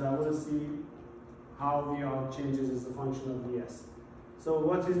because I want to see how V out changes as a function of Vs. So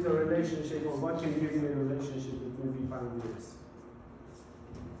what is the relationship, or what can give me a relationship between V pi and Vs?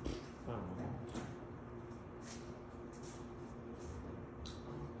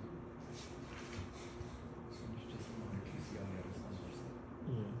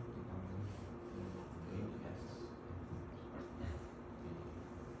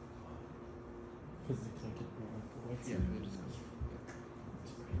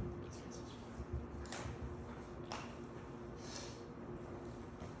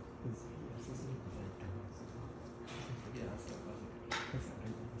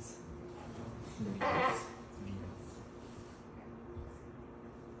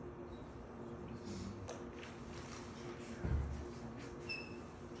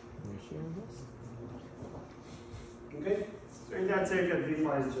 Okay, so in that circuit, V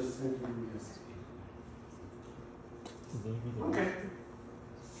pi is just simply Vs. Okay.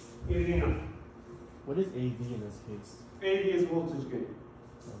 AV now. What is AV in this case? AV is voltage gain.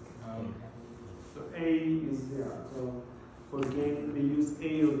 Okay. So A is there. So for gain, they use A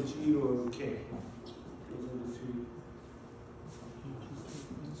or G or K. Those are the three.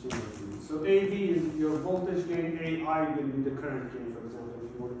 So AV is your voltage gain. AI will be the current gain, for example,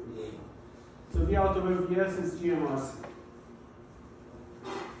 if you want to figure it out. So V out over Vs is GMRC.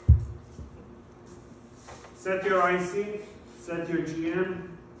 Set your IC, set your GM,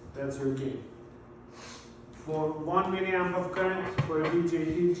 that's your gain. For 1 milliamp of current, for a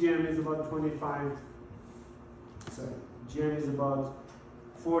BJT, GM is about 25, GM is about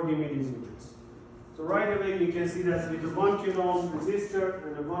 40 millisieverts. So right away you can see that with a 1 kilo ohm resistor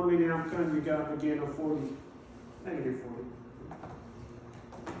and a 1 milliamp current, we got a gain of 40, negative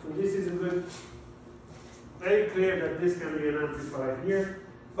 40. So this is a good, very clear that this can be an amplifier here.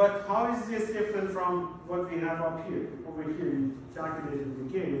 But how is this different from what we have up here? Over here, we calculated the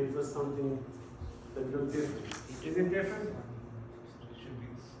gain. It was something that looked different. Is it different?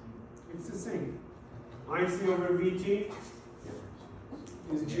 It's the same. IC over VT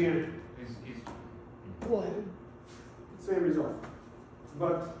is GM. Same result.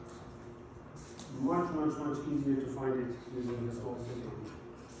 But much easier to find it using the small signal.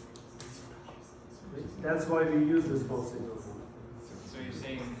 That's why we use the small signal. So you're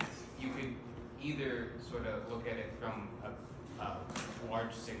saying you could either sort of look at it from a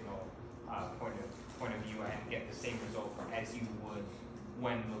large signal point of view and get the same result as you would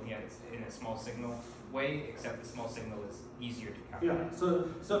when looking at it in a small signal way, except the small signal is easier to calculate. Yeah,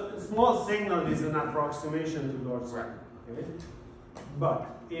 so small signal is an approximation to large signal. Okay?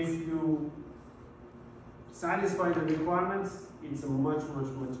 But if you satisfy the requirements, it's a much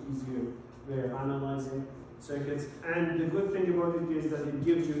easier way of analyzing circuits. And the good thing about it is that it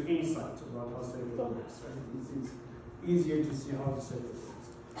gives you insight about how circuit works. Right? It's easier to see how the circuit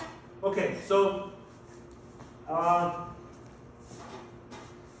works. Okay, so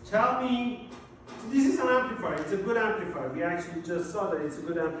tell me, this is an amplifier, it's a good amplifier. We actually just saw that it's a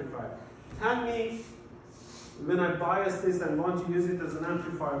good amplifier. Tell me, when I bias this and want to use it as an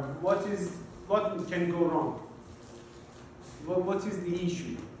amplifier, what can go wrong? What is the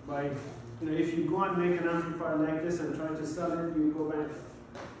issue? By, if you go and make an amplifier like this and try to sell it, you go back.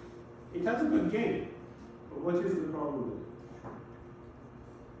 It has a good gain, but what is the problem with it?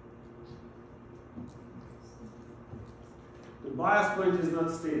 The bias point is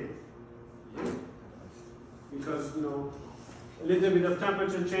not stable. Because, a little bit of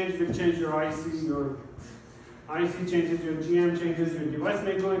temperature change will change your IC, your IC changes, your GM changes, your device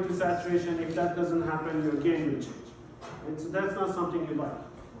may go into saturation. If that doesn't happen, your gain will change. Right? So that's not something you like.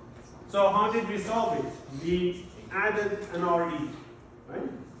 So how did we solve it? We added an RE, right?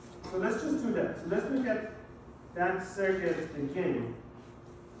 So let's just do that. So let's look at that circuit again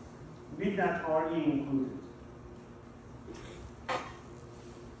with that RE included.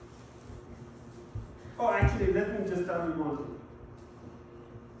 Oh, actually, let me just tell you one thing.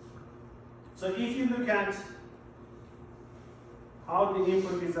 So if you look at how the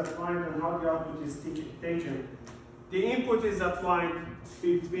input is applied and how the output is taken, the input is applied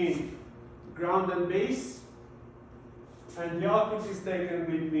between ground and base, and the output is taken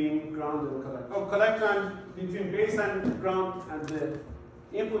between ground and collector. Oh, collector and between base and ground at the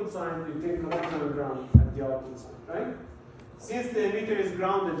input side, between collector and ground at the output side, right? Since the emitter is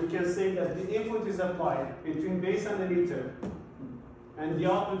grounded, you can say that the input is applied between base and emitter, and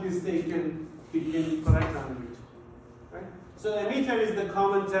the output is taken between collector and emitter. Right? So emitter is the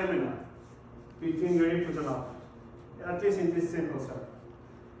common terminal between your input and output, at least in this simple circuit.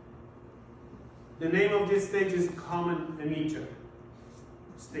 The name of this stage is common emitter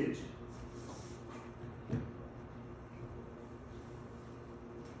stage.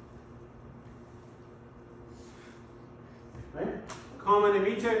 Right? Common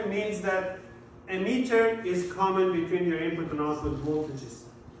emitter means that emitter is common between your input and output voltages.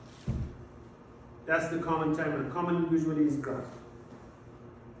 That's the common terminal. Common usually is ground.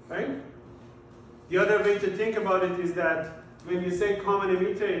 Right? The other way to think about it is that when you say common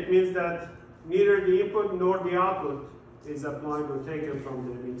emitter, it means that neither the input nor the output is applied or taken from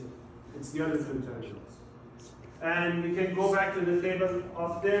the emitter. It's the other two terminals. And we can go back to the table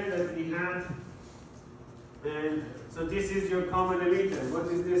up there that we had. And so this is your common emitter. What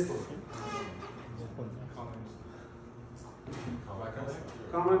is this one?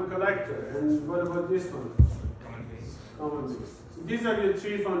 Common collector. And what about this one? Common base. Common base. So these are your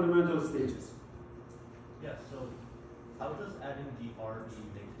three fundamental stages. Yeah, so how does adding the RE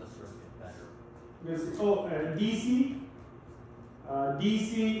make the circuit better? Yes. So DC,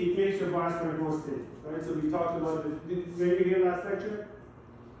 it makes your bias current more stable. Right? So we talked about it. Were you here last lecture?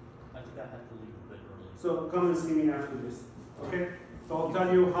 I think I had to leave a bit early. So come and see me after this. Okay? So I'll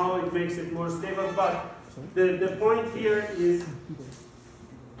tell you how it makes it more stable. But the point here is,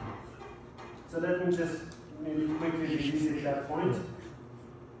 so let me just maybe quickly revisit that point.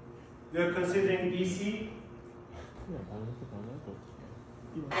 We're considering DC.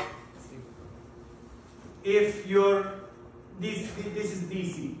 If this is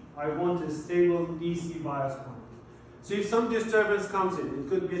DC, I want a stable DC bias point. So if some disturbance comes in, it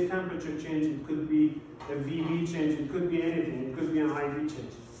could be a temperature change, it could be a VB change, it could be anything, it could be an IV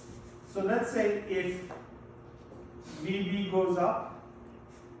change. So let's say if VB goes up,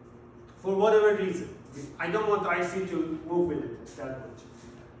 for whatever reason, I don't want IC to move with it that much.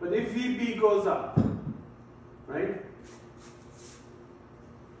 But if VB goes up, right?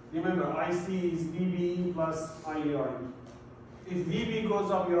 Remember, IC is VBE plus IERE. If VB goes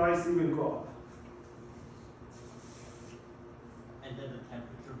up, your IC will go up. And then the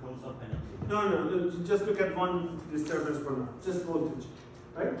temperature goes up and it No, just look at one disturbance per now, just voltage,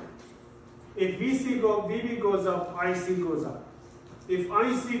 right? If VB goes up, IC goes up. If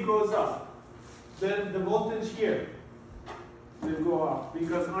IC goes up, then the voltage here will go up,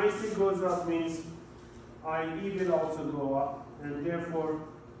 because IC goes up means IE will also go up, and therefore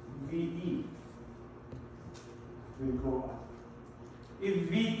VE will go up. If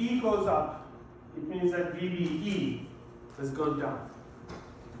VE goes up, it means that VBE has gone down.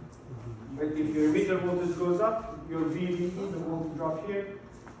 But if your emitter voltage goes up, your VBE, the voltage drop here,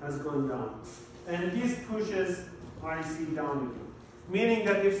 has gone down. And this pushes IC down again. Meaning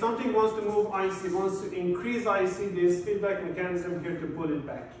that if something wants to move IC, wants to increase IC, there's feedback mechanism here to pull it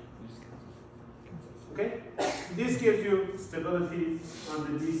back. Okay? This gives you stability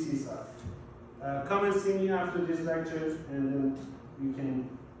on the DC side. Come and see me after this lecture, and then we can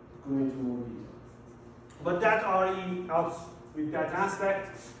go into more detail. But that RE helps with that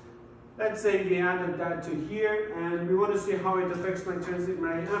aspect. Let's say we added that to here, and we want to see how it affects my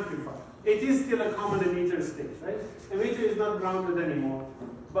amplifier. It is still a common emitter state, right? Emitter is not grounded anymore,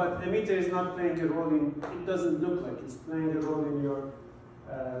 but emitter is not playing a role in, it doesn't look like it's playing a role in your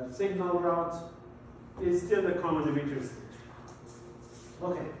signal route. It's still a common emitter state.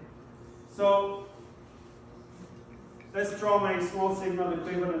 Okay, so let's draw my small signal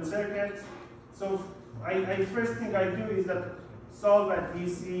equivalent circuit. So first thing I do is that solve at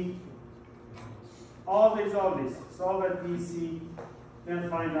DC. Always solve at DC, then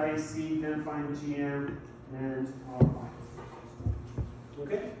find IC, then find GM, and RY.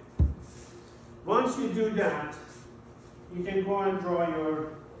 Okay? Once you do that, you can go and draw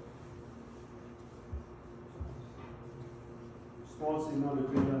your small signal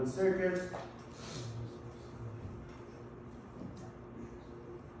equivalent circuit.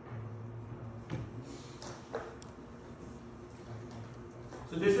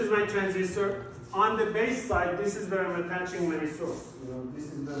 So this is my transistor. On the base side, this is where I'm attaching my source. This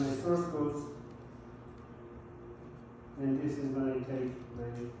is where my source goes, and this is when I take my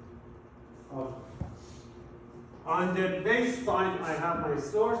output. On the base side, I have my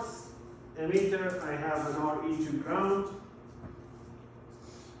source. Emitter, I have an RE to ground.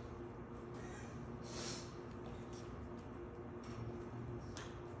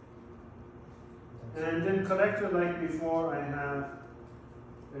 And then collector, like before, I have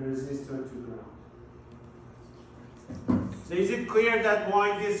a resistor to ground. So is it clear that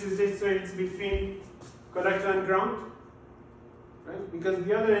why this resistor is between collector and ground? Right? Because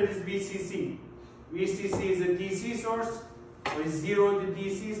the other end is VCC. VCC is a DC source. I zero the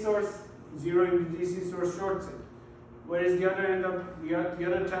DC source, zeroing the DC source shorts it. Whereas the other end of the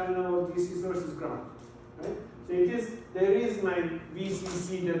other terminal of DC source is ground. Right? So there is my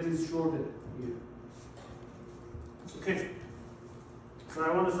VCC that is shorted here. Okay. So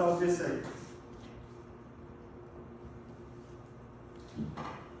I want to solve this side.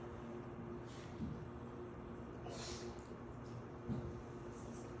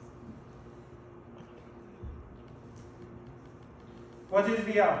 What is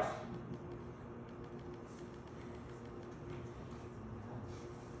V out?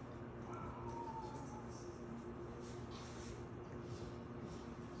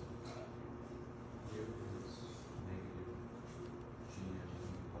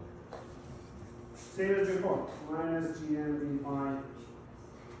 Same as before, minus GM pi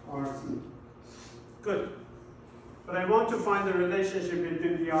RC. Good. But I want to find the relationship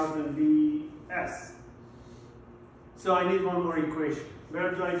between V out and Vs. So I need one more equation.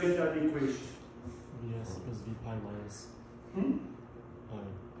 Where do I get that equation? Vs equals V pi minus.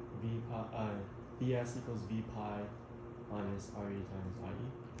 Vs equals V pi minus Re times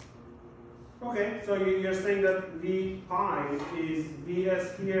IE. Okay, so you're saying that V pi is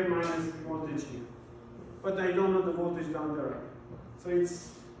Vs here minus voltage here. But I don't know the voltage down there. So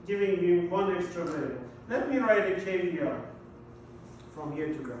it's giving me one extra variable. Let me write a KVL from here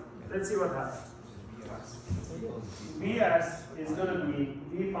to ground. Let's see what happens. Vs is going to be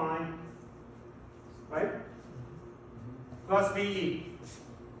V pi, right? Plus VE.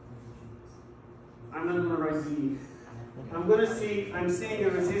 I'm not going to write VE. I'm seeing a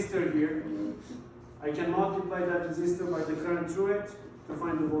resistor here. I can multiply that resistor by the current through it to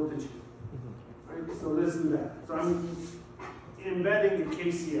find the voltage. Right? So let's do that. So I'm embedding the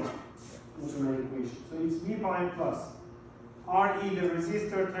KCL into my equation. So it's V pi plus Re, the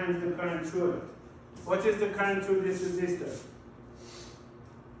resistor, times the current through it. What is the current through this resistor?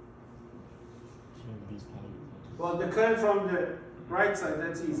 Well, the current from the right side,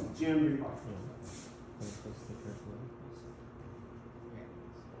 that's easy, GMV pi.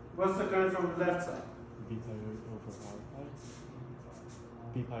 What's the current from the left side? V pi over R pi.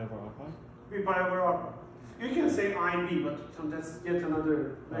 V pi over R pi? V pi over R pi. You can say IB, but that's yet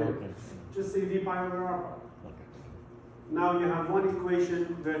another variable. Okay. Just say V pi over R pi. Okay. Now you have one equation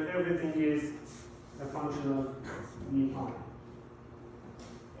where everything is a function of V pi.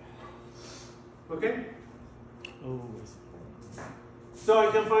 Okay? Oh, I see. So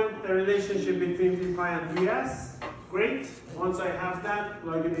I can find the relationship between V pi and Vs. Great. Once I have that,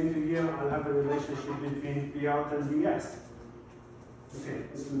 plug it into here, I'll have a relationship between V out and Vs. Okay,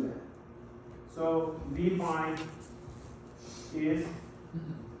 let's do that. So V pi is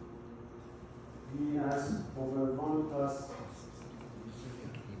Vs over 1 plus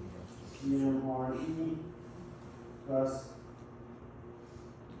GMRE plus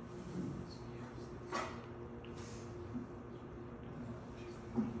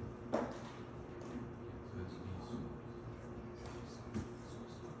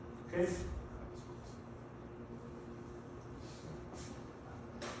okay.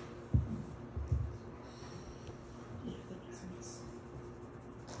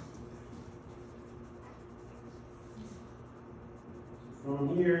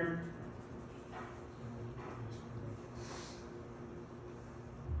 From here,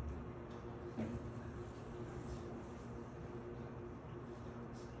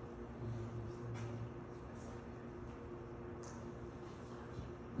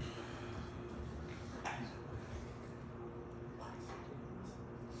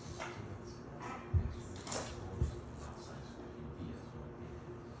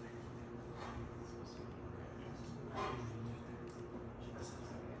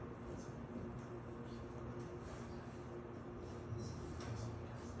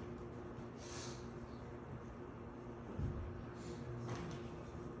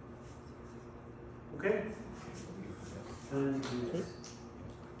 okay? And yes.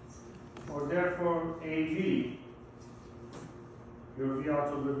 Or therefore AV, your V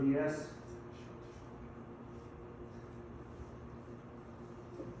out over Vs,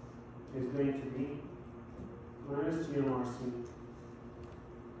 is going to be minus GMRC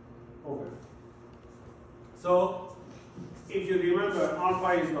over. So if you remember, R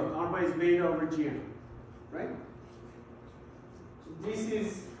pi is what? R pi is beta over GM, right? So this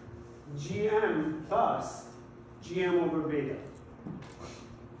is GM plus GM over beta.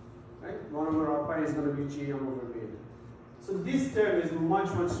 Right? 1 over R pi is going to be GM over beta. So this term is much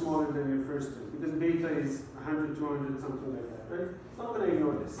smaller than your first term because beta is 100, 200, something like that, right? So I'm going to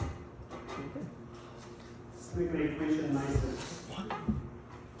ignore this. Let's make the equation nicer.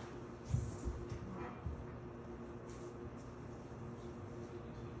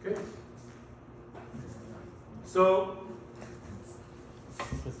 Okay? So,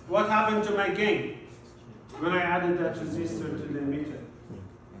 what happened to my gain when I added that resistor to the emitter?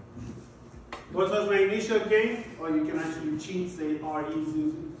 What was my initial gain? Or you can actually cheat, say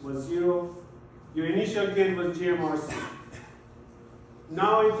RE was 0. Your initial gain was GMRC.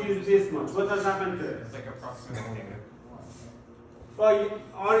 Now it is this much. What has happened to it? It's like approximately. Well,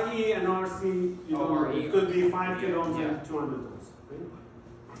 RE and RC, you don't know. RE. It could be 5 kilo ohms Yeah. and 200 ohms. Right?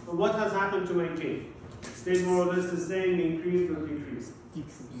 But what has happened to my gain? Stays more or less the same, increased or decreased.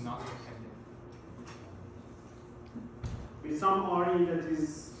 Not dependent. With some RE that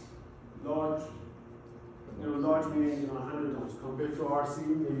is large, large meaning 100 ohms compared to RC,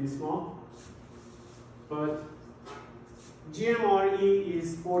 maybe small. But GMRE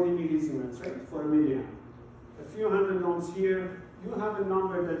is 40 millisiemens, right, for a milliamp. A few hundred ohms here, you have a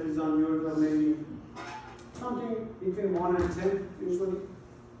number that is on your order, maybe something between 1 and 10 usually.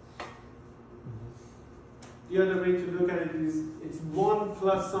 The other way to look at it is it's 1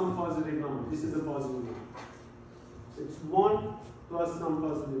 plus some positive number. This is a positive number. It's 1 plus some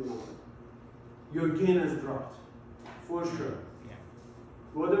positive number. Your gain has dropped, for sure. Yeah.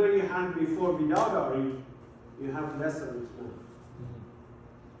 Whatever you had before without RE, you have less of it now.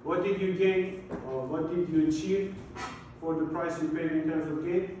 What did you gain, or what did you achieve for the price you paid in terms of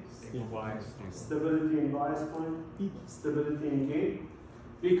gain? Stability in bias point, stability in gain.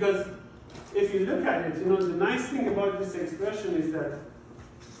 Because if you look at it, the nice thing about this expression is that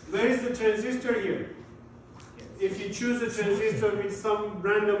where is the transistor here? If you choose a transistor with some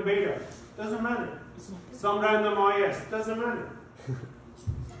random beta, doesn't matter. Some random IS, doesn't matter.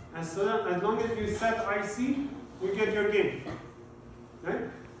 And so as long as you set IC, you get your gain. Right?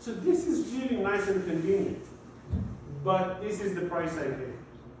 So this is really nice and convenient. But this is the price I paid.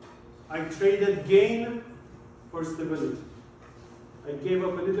 I traded gain for stability. I gave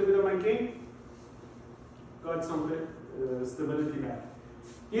up a little bit of my gain, got some stability back.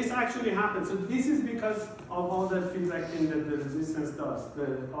 This actually happens. So this is because of all that feedback thing that the resistance does, the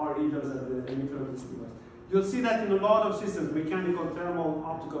RE does at the emitter of this device. You'll see that in a lot of systems, mechanical, thermal,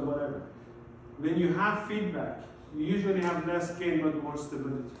 optical, whatever. When you have feedback, you usually have less gain but more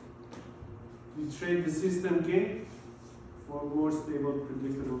stability. You trade the system gain for more stable,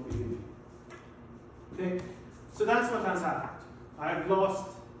 predictable behavior. Okay? So that's what has happened. I've lost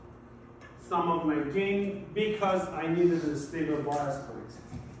some of my gain because I needed a stable bias point.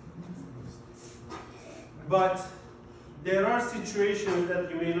 But there are situations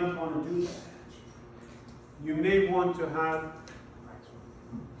that you may not want to do that. You may want to have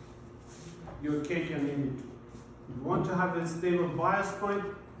your cake and eat it. You want to have a stable bias point,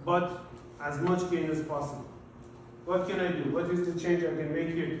 but as much gain as possible. What can I do? What is the change I can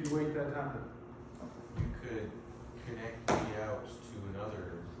make here to make that happen? You could connect the out to another.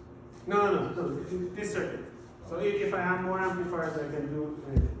 No, this circuit. So if I have more amplifiers, I can do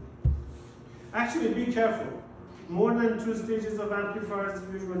anything. Actually, be careful. More than 2 stages of amplifiers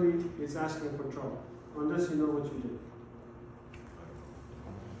usually is asking for trouble, unless you know what you do.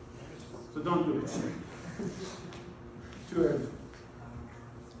 So don't do it. Too early.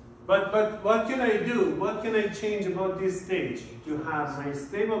 But what can I do? What can I change about this stage to have my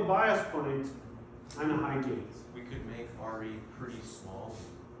stable bias point and a high gain? We could make RE pretty small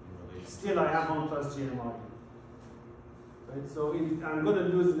in relation. Still, I have 1 plus GMR. Right? So I'm going to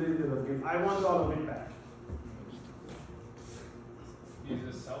lose a little bit of gain. I want all of it back. Use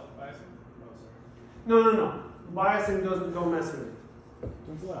this self-biasing? Oh, sorry. No. Biasing don't mess with it.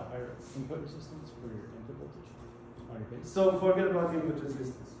 Don't you allow higher input resistance for your input voltage on your base? So forget about input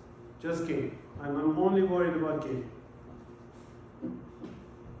resistance. Just gain. I'm only worried about gain.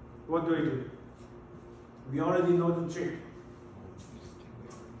 What do I do? We already know the trick.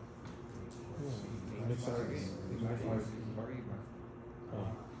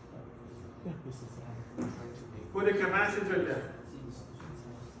 Put a capacitor there.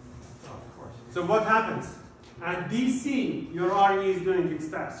 So what happens? At DC, your RE is doing its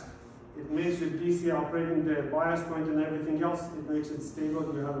task. It makes your DC operating the bias point and everything else. It makes it stable.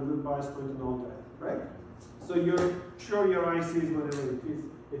 You have a good bias point and all that, right? So you're sure your IC is whatever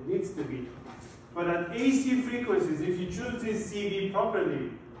it needs to be. But at AC frequencies, if you choose this CV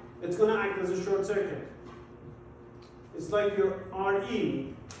properly, it's going to act as a short circuit. It's like your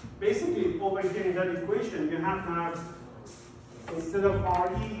RE. Basically, over here in that equation, you have to have, instead of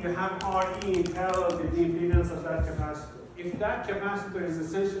RE, you have RE in parallel with the impedance of that capacitor. If that capacitor is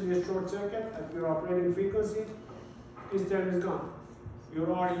essentially a short circuit at your operating frequency, this term is gone. Your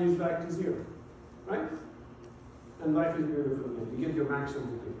RE is back to 0, right? And life is beautiful again. You get your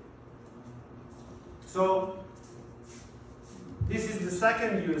maximum gain. So, this is the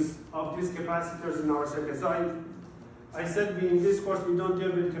second use of these capacitors in our circuit. So I said in this course we don't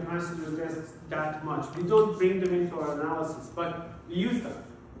deal with capacitors that much. We don't bring them into our analysis, but we use them.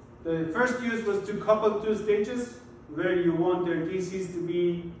 The first use was to couple 2 stages where you want their DCs to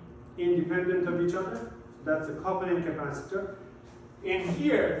be independent of each other. That's a coupling capacitor. In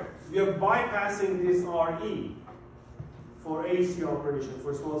here, we are bypassing this RE for AC operation,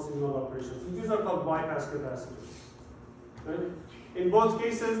 for small signal operations. So these are called bypass capacitors. Right? In both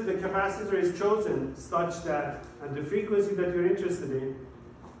cases, the capacitor is chosen such that at the frequency that you're interested in,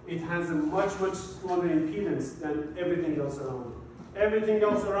 it has a much smaller impedance than everything else around it. Everything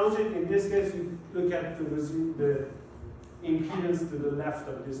else around it, in this case, you look at the impedance to the left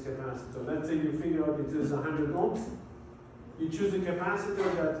of this capacitor. Let's say you figure out it is 100 ohms. You choose a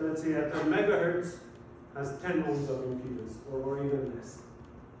capacitor that, let's say, at 1 megahertz has 10 ohms of impedance, or even less.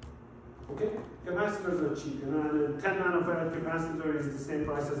 Okay? Capacitors are cheap, you know, and a 10 nanofarad capacitor is the same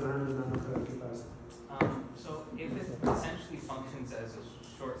price as a 100 nanofarad capacitor. So if it essentially functions as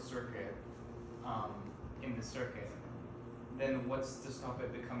a short circuit in the circuit, then what's to stop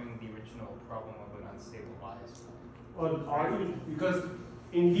it becoming the original problem of an unstable bias? Or RE, because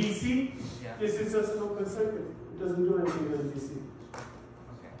in DC, Yeah. this is just an open circuit. It doesn't do anything in DC.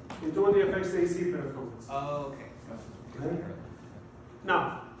 Okay. It only affects AC performance. Oh, okay. Right?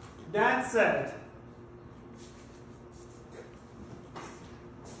 Now, that said,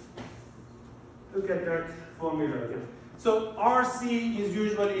 look at that formula again. So RC is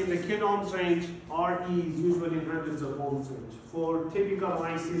usually in the kiloohms range, RE is usually in hundreds of ohms range for typical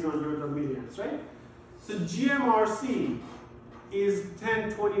ICs on your milliamps, right? So GMRC is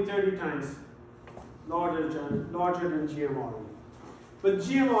 10, 20, 30 times larger than GMRE. But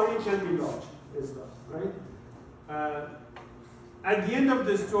GMRE can be large as well, right? At the end of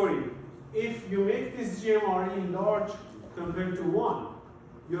the story, if you make this GMRE large compared to 1,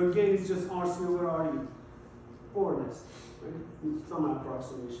 your gain is just RC over RE, more or less, right? With some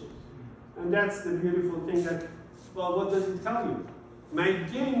approximation. And that's the beautiful thing that, well, what does it tell you? My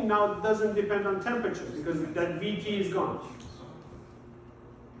gain now doesn't depend on temperature because that VT is gone.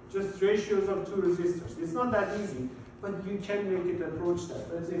 Just ratios of 2 resistors. It's not that easy, but you can make it approach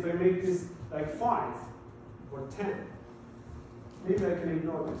that. Let's say if I make this like 5 or 10, maybe I can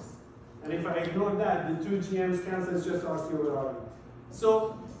ignore this. And if I ignore that, the 2 GMs cancel, it's just RC over RE.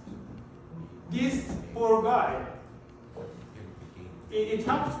 So this poor guy, it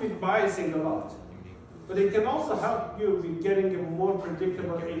helps with biasing a lot, but it can also help you with getting a more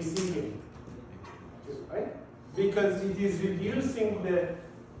predictable AC game, right? Because it is reducing the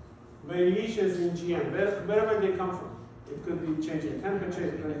variations in GM, wherever they come from. It could be changing temperature,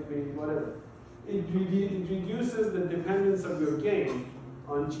 it could be whatever. It reduces the dependence of your game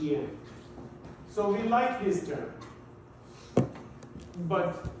on GM. So we like this term,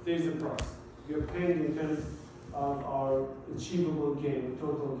 but there's a price. You're paying in terms of our achievable gain,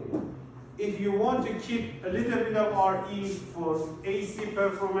 total gain. If you want to keep a little bit of RE for AC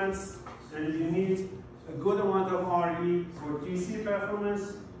performance, and you need a good amount of RE for DC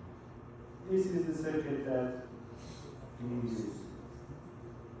performance, this is the circuit that you use.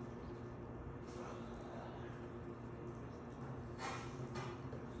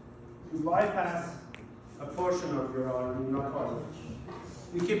 You bypass a portion of your RE, not all of it.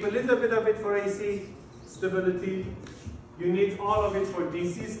 You keep a little bit of it for AC stability. You need all of it for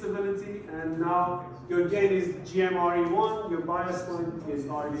DC stability, and now your gain is GM-RE1, your bias point is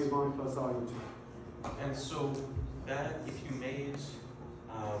RE1 plus RE2. And so that, if you made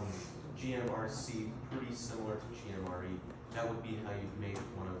GMRC pretty similar to GMRE, that would be how you'd make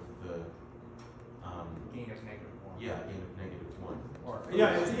one of the Gain of -1. yeah, gain of -1. Or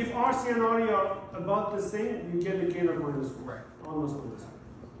Yeah, if RC and RE are about the same, you get a gain of -1. right. Almost always.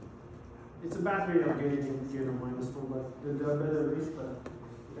 It's a bad way of getting a gain of -1, but there are better ways, but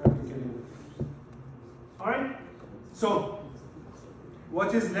you have to get it. Alright? So,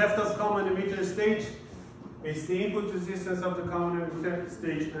 what is left of common emitter stage? It's the input resistance of the common emitter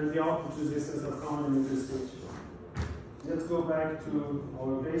stage and the output resistance of common emitter stage. Let's go back to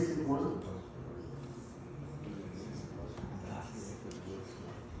our basic one.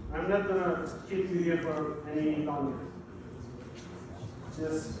 I'm not going to keep you here for any longer.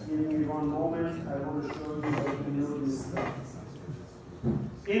 Just give me one moment. I want to show you how to know this stuff.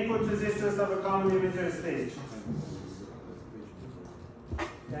 Input resistance of a common emitter stage.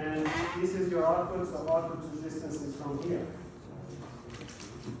 And this is your output, so output resistance is from here.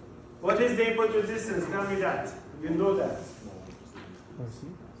 What is the input resistance? Tell me that. You know that.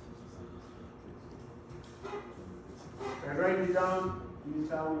 I write it down. You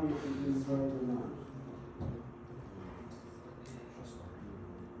tell me if it is right or not.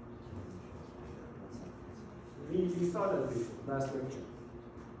 We saw that before, last lecture.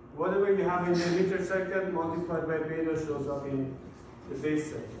 Whatever you have in the emitter circuit multiplied by beta shows up in the base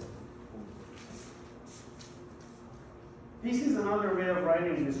circuit. This is another way of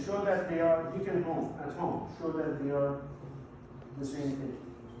writing this. Show that they are, you can at home, show that they are the same thing.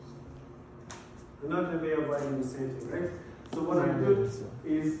 Another way of writing the same thing, right? So what I do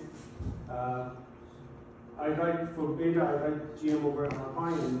is, I write for beta, I write GM over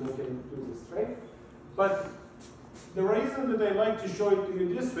pi, and I can do this, right? But the reason that I like to show it to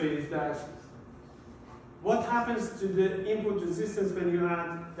you this way is that what happens to the input resistance when you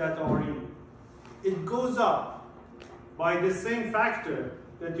add that RE? It goes up by the same factor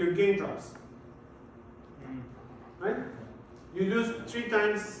that your gain drops, right? You lose 3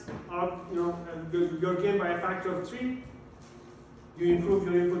 times of your gain by a factor of 3. You improve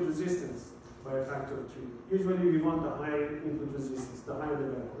your input resistance by a factor of 3. Usually we want the higher input resistance, the higher the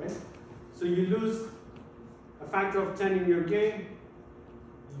better, right? So you lose a factor of 10 in your gain,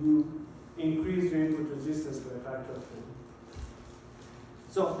 you increase your input resistance by a factor of 10.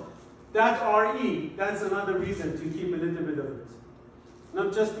 So that RE, that's another reason to keep a little bit of it.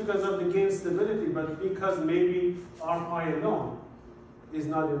 Not just because of the gain stability, but because maybe R pi alone is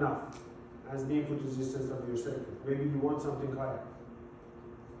not enough as the input resistance of your circuit. Maybe you want something higher.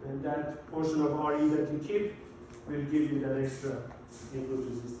 And that portion of RE that you keep will give you that extra input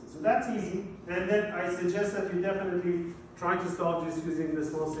resistance. So that's easy. And then I suggest that you definitely try to solve this using the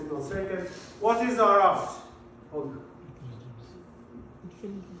small signal circuit. What is R out? Hold on.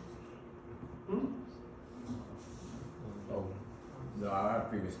 Oh, no, I had a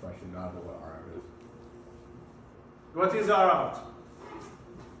previous question, not about what RF is. What is R out?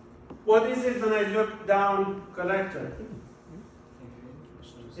 What is it when I look down collector?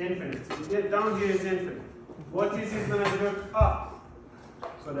 Infinite. You get down here is infinite. What is it when I look up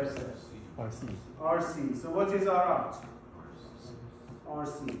collector? RC. RC. So what is R out?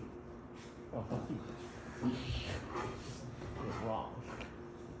 RC. Oh, fuck you. You're wrong.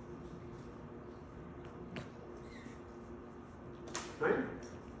 Right?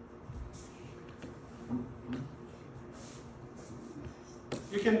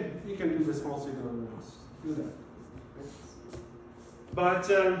 You can do the small signal analysis. Do that. But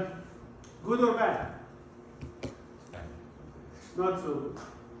good or bad? Not so good.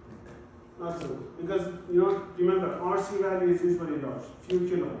 Not so good. Because, you know, remember, RC value is usually large, few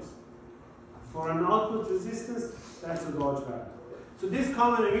kilohms. For an output resistance, that's a large value. So this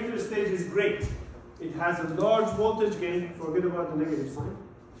common emitter stage is great. It has a large voltage gain, forget about the negative sign.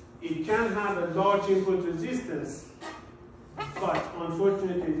 It can have a large input resistance, but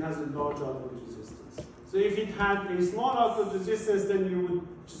unfortunately it has a large output resistance. So if it had a small output resistance, then you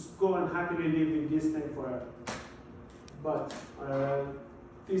would just go and happily live with this thing forever. But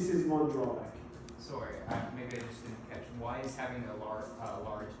this is one drawback. Sorry, maybe I just didn't catch. Why is having a large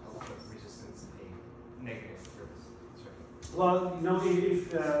output resistance a negative for this circuit? Well, you know,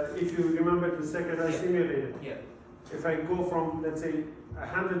 if you remember the circuit I simulated, Yeah. if I go from, let's say,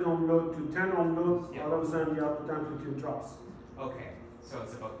 100 ohm load to 10 ohm load, Yeah. all of a sudden the output amplitude drops. Okay, so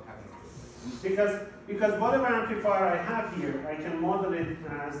it's about having a Because whatever amplifier I have here, I can model it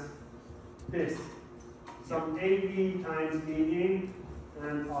as this. Some AV times V in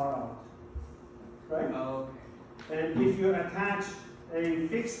and R out. Right? Okay. And if you attach a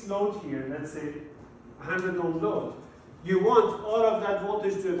fixed load here, let's say 100 ohm load, you want all of that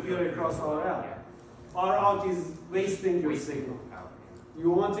voltage to appear across RL. Yeah. R out is wasting your signal. You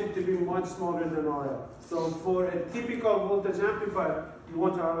want it to be much smaller than RL. So for a typical voltage amplifier, you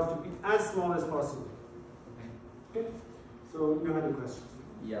want RL to be as small as possible. Okay? So you had a question.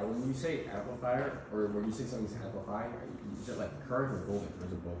 Yeah, when you say amplifier, or when you say something's amplified, is it like current or voltage, or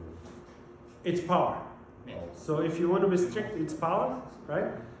is it both? It's power. Yeah. So if you want to restrict its power,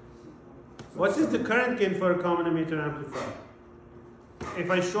 right? What is the current gain for a common emitter amplifier? If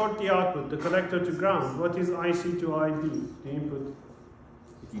I short the output, the collector to ground, what is IC to IB, the input?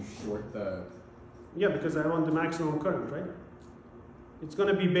 If you short the... Yeah, because I want the maximum current, right? It's going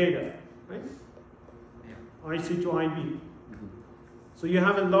to be beta, right? Yeah. IC to IB. So you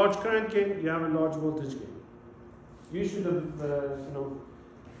have a large current gain, you have a large voltage gain. You should have, you know,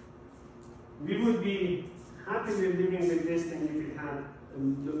 we would be happily living with this thing if it had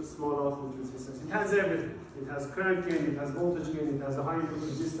a small output resistance. It has everything. It has current gain, it has voltage gain, it has a high input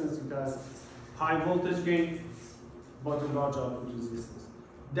resistance, it has high voltage gain, but a large output resistance.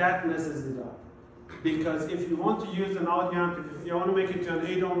 That messes it up. Because if you want to use an audio amplifier, if you want to make it to an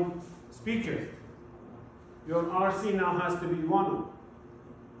 8 ohm speaker, your RC now has to be 1 ohm.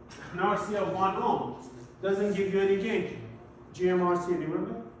 An RC of 1 ohm doesn't give you any gain. GMRC,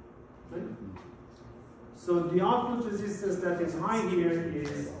 remember? Right? So the output resistance that is high here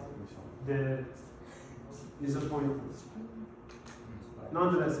is the disappointment.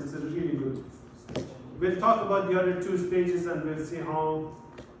 Nonetheless, it's a really good stage. We'll talk about the other two stages and we'll see how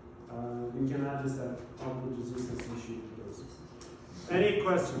we can address that output resistance issue. Any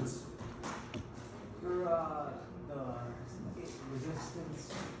questions? For the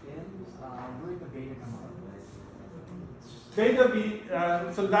resistance in, where did the beta come out?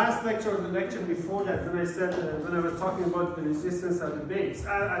 Beta, so last lecture or the lecture before that, when I said, when I was talking about the resistance at the base,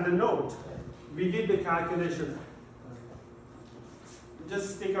 at the node, we did the calculation.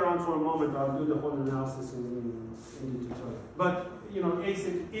 Just stick around for a moment, I'll do the whole analysis in the tutorial. But, you know,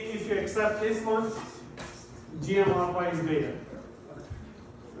 if you accept this one, GMRY is beta.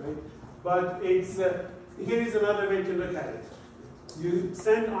 Right? But it's, here is another way to look at it. You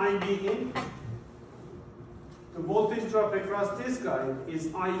send IB in, the voltage drop across this guy is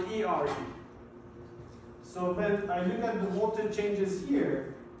IERE. So when I look at the voltage changes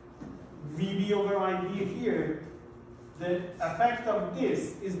here, VB over IB here, the effect of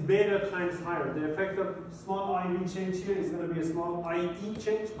this is beta times higher. The effect of small IB change here is going to be a small IE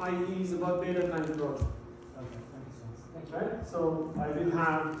change. IE is about beta times rho. Okay, that makes sense. Thank you. Right? So I will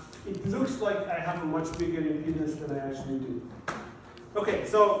have, it looks like I have a much bigger impedance than I actually do. Okay,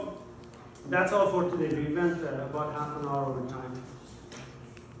 so that's all for today. We went about half an hour over time.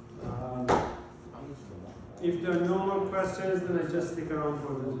 If there are no more questions, then I just stick around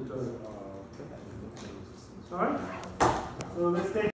for the tutorial. All right? So let's take